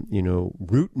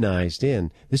routinized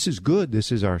in, this is good.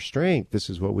 This is our strength. This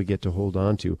is what we get to hold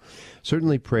on to.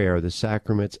 Certainly prayer, the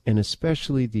sacraments, and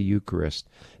especially the Eucharist.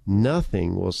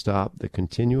 Nothing will stop the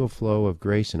continual flow of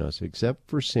grace in us except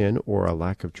for sin or a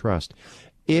lack of trust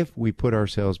if we put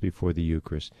ourselves before the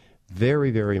Eucharist.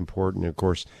 Very, very important. Of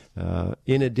course,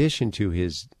 in addition to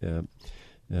his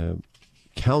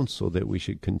counsel that we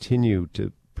should continue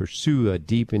to pursue a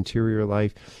deep interior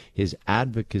life, his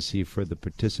advocacy for the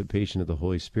participation of the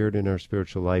Holy Spirit in our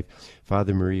spiritual life,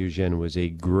 Father Marie-Eugene was a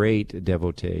great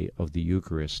devotee of the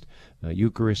Eucharist,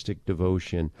 Eucharistic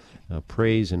devotion,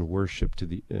 praise and worship to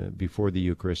the before the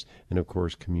Eucharist, and of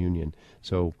course communion.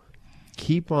 So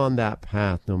keep on that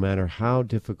path, no matter how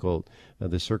difficult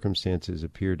the circumstances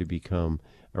appear to become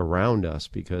around us,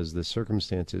 because the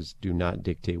circumstances do not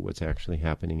dictate what's actually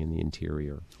happening in the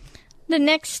interior. The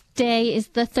next day is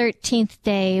the 13th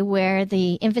day, where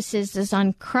the emphasis is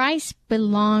on Christ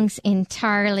belongs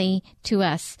entirely to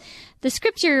us. The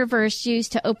scripture verse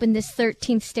used to open this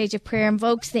 13th stage of prayer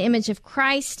invokes the image of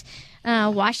Christ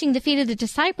washing the feet of the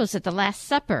disciples at the Last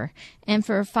Supper. And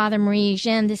for Father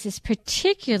Marie-Eugene, this is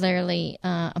particularly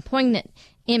a poignant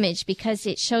image because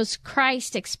it shows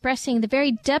Christ expressing the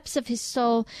very depths of his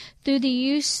soul through the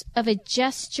use of a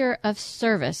gesture of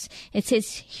service. It's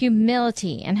his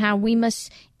humility and how we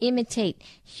must imitate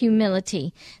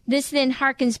humility. This then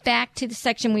harkens back to the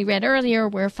section we read earlier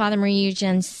where Father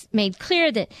Marie-Eugene made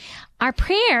clear that our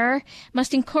prayer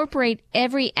must incorporate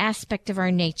every aspect of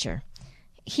our nature.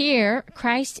 Here,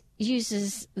 Christ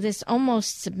uses this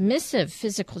almost submissive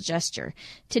physical gesture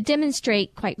to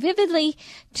demonstrate quite vividly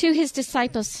to his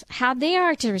disciples how they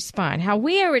are to respond, how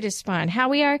we are to respond, how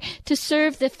we are to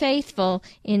serve the faithful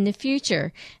in the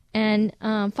future. And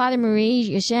Father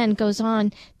Marie-Eugene goes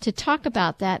on to talk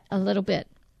about that a little bit.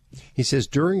 He says,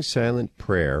 during silent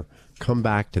prayer, come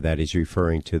back to that. He's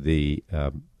referring to the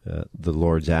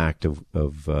Lord's act of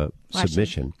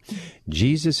submission.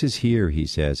 Jesus is here, he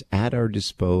says, at our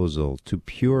disposal to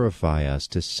purify us,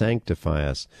 to sanctify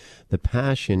us. The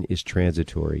passion is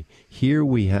transitory. Here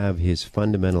we have his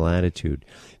fundamental attitude.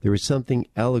 There is something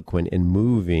eloquent and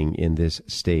moving in this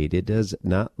state. It does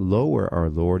not lower our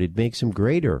Lord. It makes him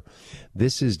greater.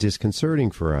 This is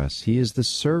disconcerting for us. He is the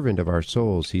servant of our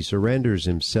souls. He surrenders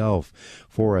himself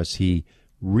for us. He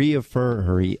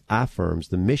affirms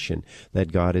the mission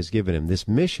that God has given him. This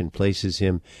mission places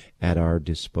him at our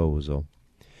disposal.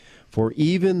 For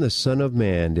even the Son of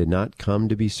Man did not come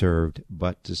to be served,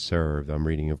 but to serve. I'm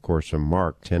reading, of course, from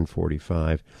Mark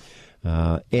 10:45.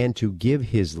 And to give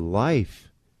his life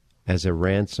as a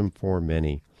ransom for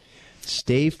many.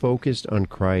 Stay focused on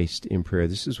Christ in prayer.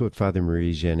 This is what Father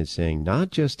Marie-Eugene is saying.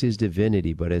 Not just his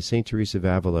divinity, but as St. Teresa of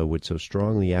Avila would so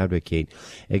strongly advocate,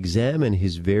 examine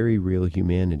his very real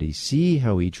humanity. See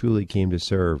how he truly came to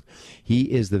serve.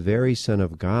 He is the very Son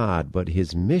of God, but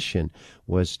his mission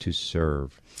was to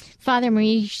serve. Father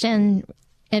Marie-Eugene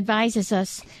advises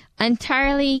us,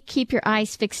 entirely keep your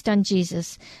eyes fixed on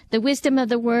Jesus. The wisdom of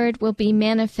the Word will be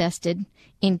manifested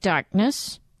in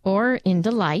darkness or in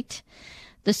the light.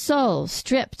 The soul,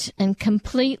 stripped and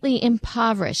completely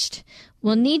impoverished,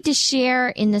 will need to share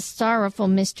in the sorrowful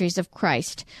mysteries of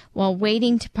Christ while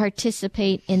waiting to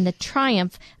participate in the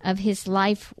triumph of his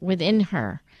life within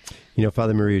her. You know,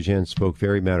 Father Marie-Eugene spoke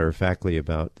very matter-of-factly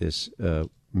about this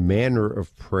manner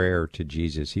of prayer to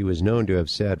Jesus. He was known to have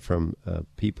said from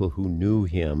people who knew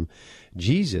him,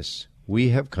 Jesus, we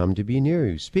have come to be near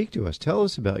you. Speak to us. Tell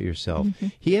us about yourself. Mm-hmm.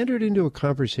 He entered into a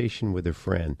conversation with a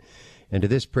friend. And to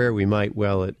this prayer, we might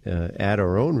add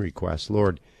our own request.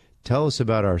 Lord, tell us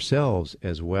about ourselves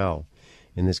as well.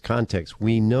 In this context,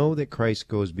 we know that Christ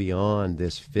goes beyond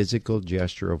this physical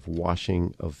gesture of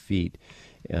washing of feet,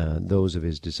 those of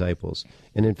his disciples.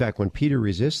 And in fact, when Peter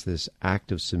resists this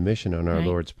act of submission on our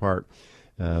Lord's part,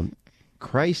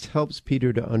 Christ helps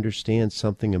Peter to understand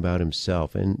something about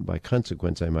himself, and by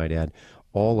consequence, I might add,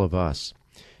 all of us.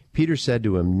 Peter said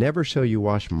to him, "Never shall you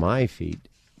wash my feet."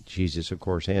 Jesus, of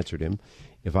course, answered him,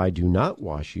 "If I do not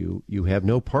wash you, you have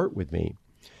no part with me."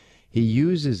 He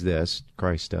uses this,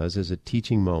 Christ does, as a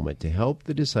teaching moment to help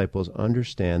the disciples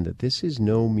understand that this is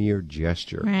no mere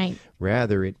gesture. Right.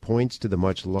 Rather, it points to the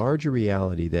much larger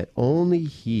reality that only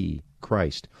he,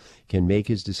 Christ, can make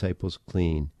his disciples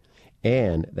clean,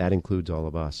 and that includes all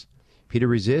of us. Peter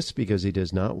resists because he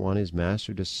does not want his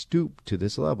master to stoop to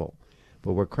this level.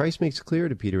 But what Christ makes clear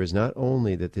to Peter is not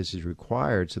only that this is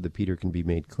required so that Peter can be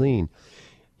made clean,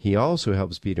 he also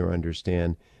helps Peter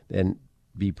understand and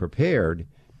be prepared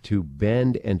to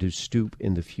bend and to stoop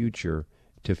in the future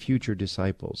to future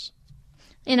disciples.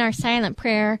 In our silent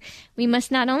prayer, we must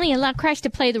not only allow Christ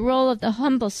to play the role of the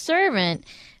humble servant,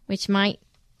 which might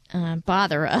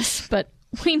bother us, but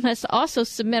we must also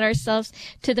submit ourselves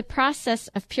to the process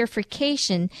of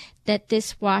purification that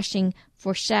this washing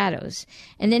foreshadows.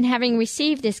 And then having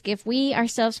received this gift, we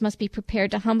ourselves must be prepared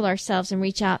to humble ourselves and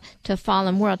reach out to a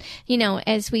fallen world. You know,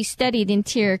 as we studied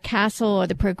interior castle or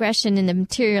the progression in the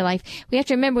material life, we have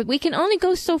to remember we can only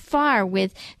go so far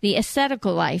with the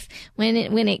ascetical life. When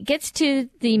it gets to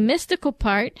the mystical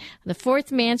part, the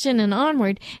fourth mansion and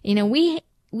onward, you know, we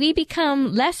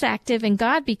become less active and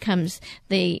God becomes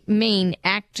the main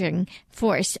acting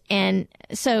force. And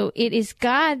so it is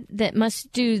God that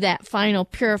must do that final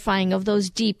purifying of those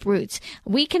deep roots.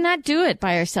 We cannot do it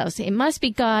by ourselves. It must be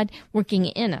God working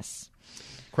in us.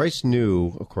 Christ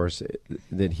knew, of course,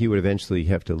 that he would eventually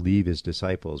have to leave his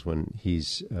disciples when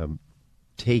he's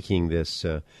taking this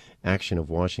action of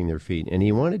washing their feet. And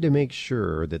he wanted to make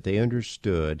sure that they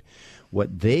understood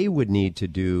what they would need to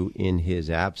do in his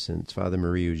absence. Father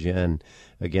Marie-Eugene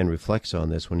again reflects on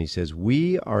this when he says,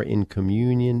 we are in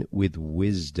communion with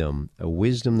wisdom, a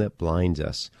wisdom that blinds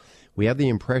us. We have the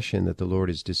impression that the Lord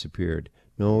has disappeared.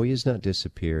 No, he has not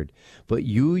disappeared, but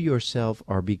you yourself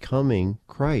are becoming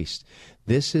Christ.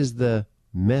 This is the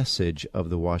message of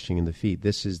the washing in the feet.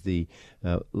 This is the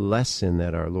lesson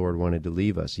that our Lord wanted to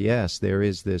leave us. Yes, there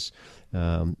is this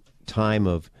time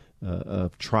of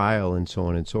trial and so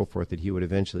on and so forth that he would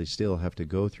eventually still have to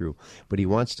go through. But he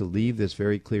wants to leave this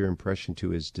very clear impression to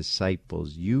his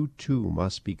disciples. You too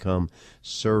must become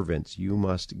servants. You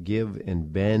must give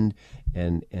and bend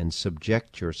and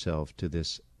subject yourself to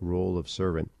this role of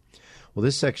servant. Well,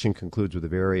 this section concludes with a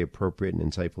very appropriate and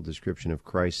insightful description of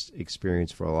Christ's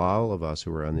experience for all of us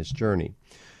who are on this journey.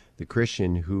 The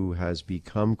Christian who has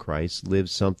become Christ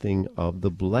lives something of the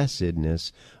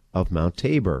blessedness of Mount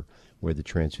Tabor, where the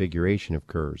transfiguration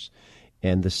occurs,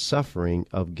 and the suffering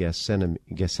of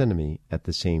Gethsemane at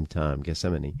the same time,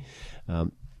 Gethsemane.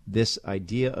 This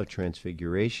idea of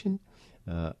transfiguration,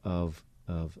 of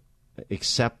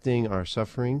accepting our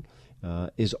suffering,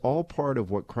 is all part of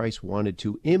what Christ wanted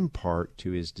to impart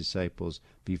to his disciples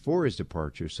before his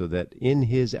departure, so that in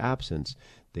his absence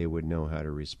they would know how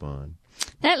to respond.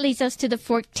 That leads us to the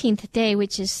 14th day,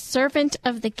 which is servant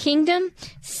of the kingdom,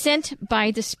 sent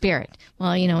by the Spirit.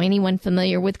 Well, anyone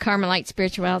familiar with Carmelite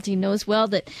spirituality knows well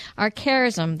that our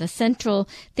charism, the central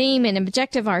theme and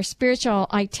objective of our spiritual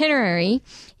itinerary,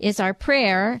 is our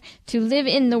prayer to live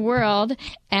in the world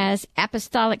as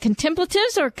apostolic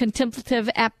contemplatives or contemplative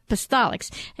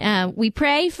apostolics. We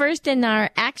pray first, and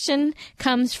our action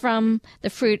comes from the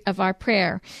fruit of our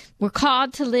prayer. We're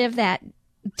called to live that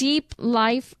deep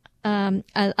life,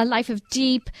 a life of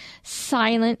deep,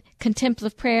 silent,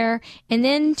 contemplative prayer, and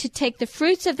then to take the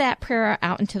fruits of that prayer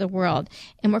out into the world.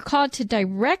 And we're called to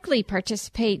directly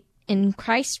participate in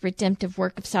Christ's redemptive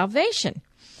work of salvation.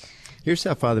 Here's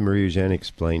how Father Marie-Eugene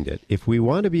explained it. If we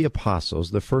want to be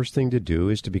apostles, the first thing to do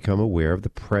is to become aware of the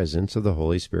presence of the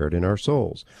Holy Spirit in our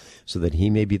souls, so that he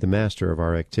may be the master of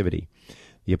our activity.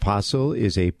 The apostle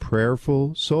is a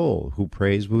prayerful soul who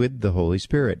prays with the Holy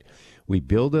Spirit. We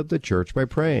build up the church by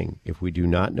praying. If we do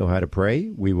not know how to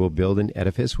pray, we will build an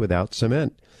edifice without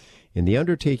cement. In the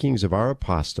undertakings of our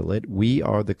apostolate, we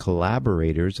are the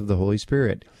collaborators of the Holy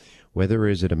Spirit. Whether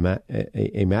is it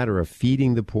a matter of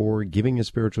feeding the poor, giving a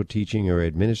spiritual teaching, or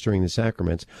administering the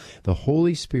sacraments, the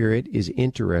Holy Spirit is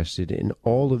interested in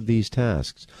all of these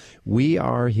tasks. We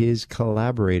are his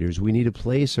collaborators. We need to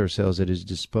place ourselves at his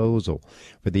disposal.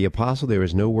 For the apostle, there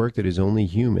is no work that is only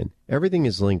human. Everything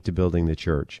is linked to building the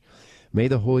church. May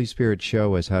the Holy Spirit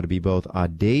show us how to be both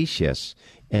audacious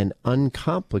and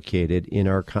uncomplicated in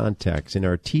our contacts, in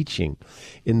our teaching.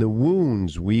 In the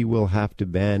wounds we will have to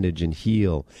bandage and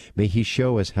heal, may he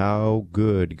show us how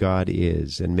good God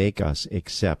is and make us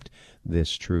accept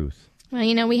this truth.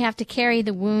 Well, we have to carry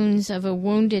the wounds of a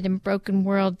wounded and broken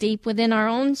world deep within our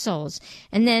own souls.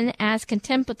 And then as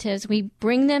contemplatives, we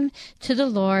bring them to the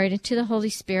Lord and to the Holy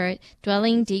Spirit,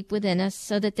 dwelling deep within us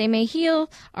so that they may heal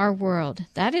our world.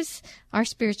 That is our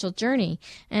spiritual journey.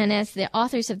 And as the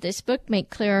authors of this book make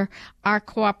clear, our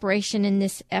cooperation in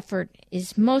this effort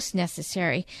is most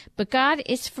necessary. But God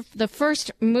is the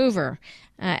first mover,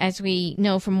 as we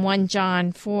know from 1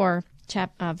 John 4,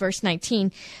 verse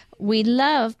 19. We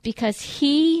love because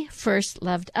he first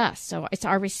loved us. So it's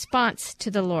our response to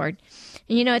the Lord.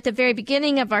 And at the very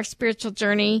beginning of our spiritual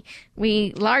journey,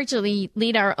 we largely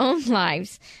lead our own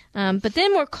lives. But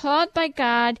then we're called by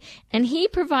God, and he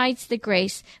provides the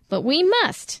grace. But we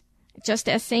must, just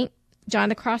as St. John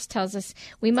the Cross tells us,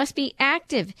 we must be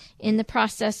active in the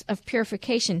process of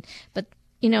purification. But,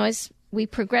 as we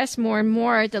progress more and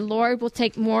more, the Lord will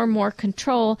take more and more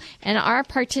control, and our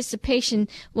participation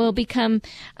will become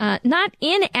not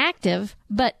inactive,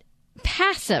 but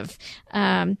passive.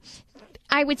 I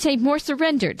would say more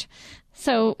surrendered.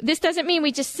 So this doesn't mean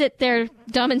we just sit there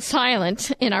dumb and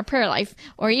silent in our prayer life,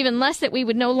 or even less that we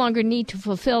would no longer need to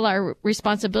fulfill our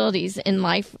responsibilities in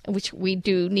life, which we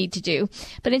do need to do.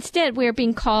 But instead, we are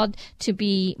being called to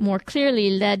be more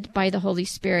clearly led by the Holy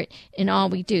Spirit in all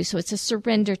we do. So it's a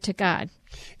surrender to God.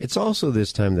 It's also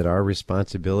this time that our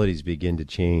responsibilities begin to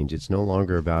change. It's no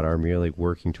longer about our merely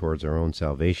working towards our own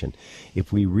salvation.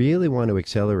 If we really want to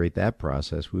accelerate that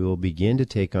process, we will begin to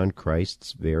take on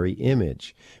Christ's very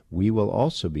image. We will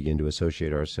also begin to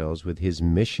associate ourselves with his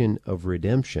mission of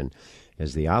redemption.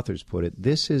 As the authors put it,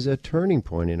 this is a turning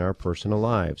point in our personal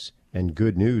lives, and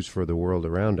good news for the world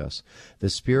around us. The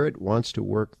Spirit wants to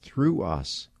work through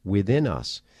us, within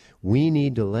us. We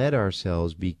need to let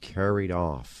ourselves be carried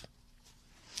off.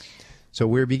 So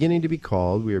we're beginning to be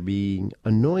called, we are being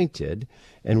anointed,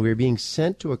 and we're being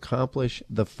sent to accomplish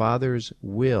the Father's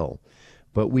will.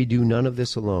 But we do none of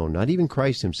this alone. Not even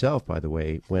Christ himself, by the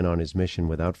way, went on his mission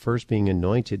without first being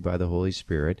anointed by the Holy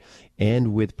Spirit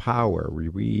and with power. We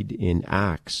read in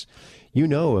Acts. You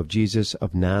know of Jesus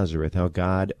of Nazareth, how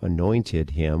God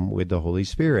anointed him with the Holy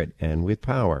Spirit and with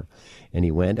power. And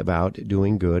he went about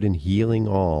doing good and healing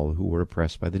all who were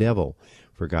oppressed by the devil,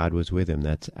 for God was with him.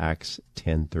 That's Acts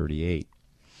 10:38.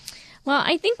 Well,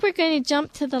 I think we're going to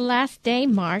jump to the last day,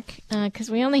 Mark, because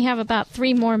we only have about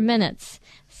 3 more minutes.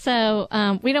 So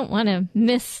we don't want to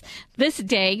miss this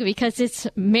day because it's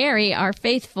Mary, our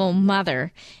faithful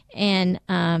mother. And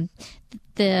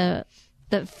the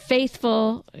the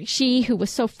faithful, she who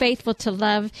was so faithful to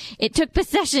love, it took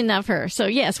possession of her. So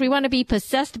yes, we want to be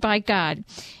possessed by God.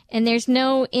 And there's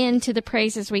no end to the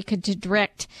praises we could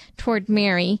direct toward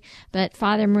Mary, but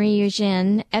Father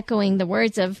Marie-Eugene, echoing the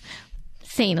words of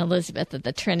Saint Elizabeth of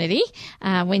the Trinity,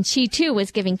 when she too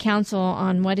was giving counsel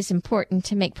on what is important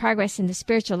to make progress in the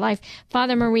spiritual life,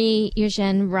 Father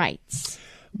Marie-Eugene writes,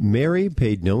 Mary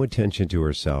paid no attention to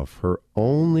herself. Her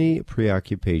only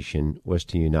preoccupation was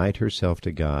to unite herself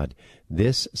to God.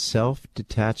 This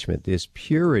self-detachment, this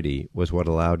purity, was what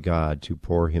allowed God to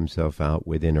pour himself out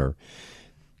within her.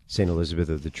 St. Elizabeth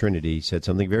of the Trinity said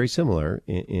something very similar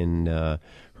in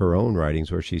her own writings,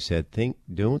 where she said,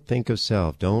 don't think of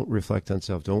self, don't reflect on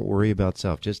self, don't worry about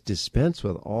self, just dispense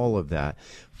with all of that.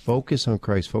 Focus on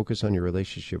Christ, focus on your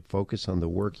relationship, focus on the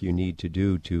work you need to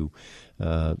do to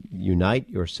unite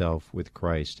yourself with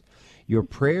Christ. Your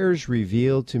prayers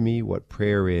reveal to me what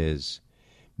prayer is.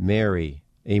 Mary,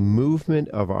 a movement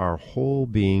of our whole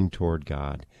being toward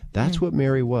God. That's what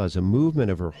Mary was, a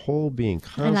movement of her whole being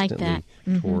constantly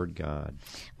toward God.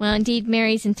 Well, indeed,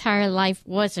 Mary's entire life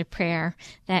was a prayer,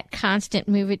 that constant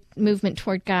movement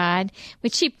toward God,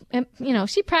 which she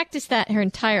practiced that her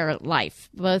entire life,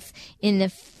 both in the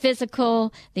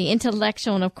physical, the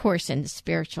intellectual, and of course in the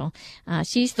spiritual.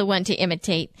 She's the one to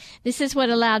imitate. This is what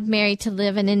allowed Mary to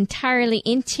live an entirely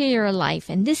interior life,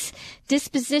 and this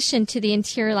disposition to the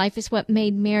interior life is what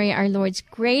made Mary our Lord's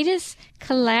greatest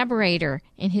collaborator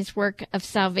in his work of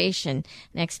salvation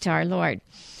next to our Lord.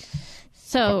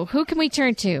 So who can we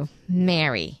turn to?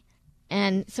 Mary.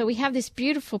 And so we have this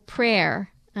beautiful prayer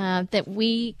that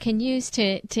we can use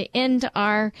to end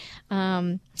our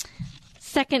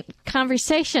second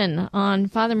conversation on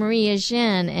Father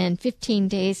Marie-Eugene and 15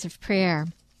 days of prayer.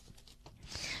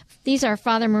 These are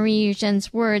Father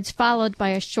Marie-Eugene's words, followed by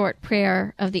a short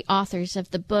prayer of the authors of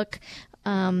the book,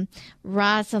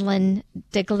 Roselyn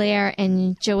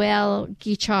and Joelle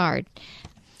Guichard.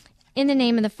 In the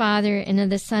name of the Father, and of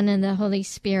the Son, and the Holy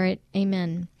Spirit.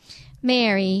 Amen.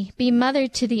 Mary, be mother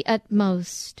to the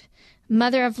utmost,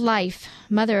 mother of life,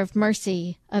 mother of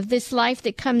mercy, of this life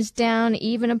that comes down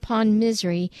even upon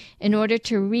misery, in order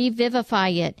to revivify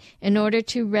it, in order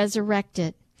to resurrect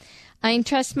it. I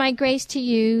entrust my grace to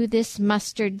you, this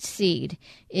mustard seed.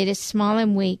 It is small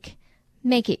and weak.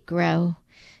 Make it grow.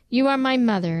 You are my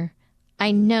mother.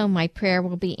 I know my prayer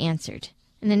will be answered.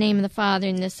 In the name of the Father,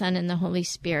 and the Son, and the Holy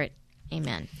Spirit.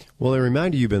 Amen. Well, I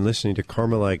remind you, you've been listening to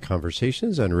Carmelite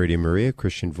Conversations on Radio Maria,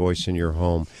 Christian Voice in Your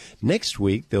Home. Next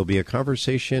week, there'll be a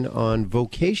conversation on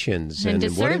vocations and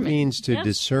what it means to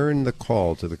discern the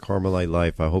call to the Carmelite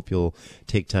life. I hope you'll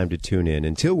take time to tune in.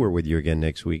 Until we're with you again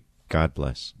next week, God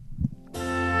bless.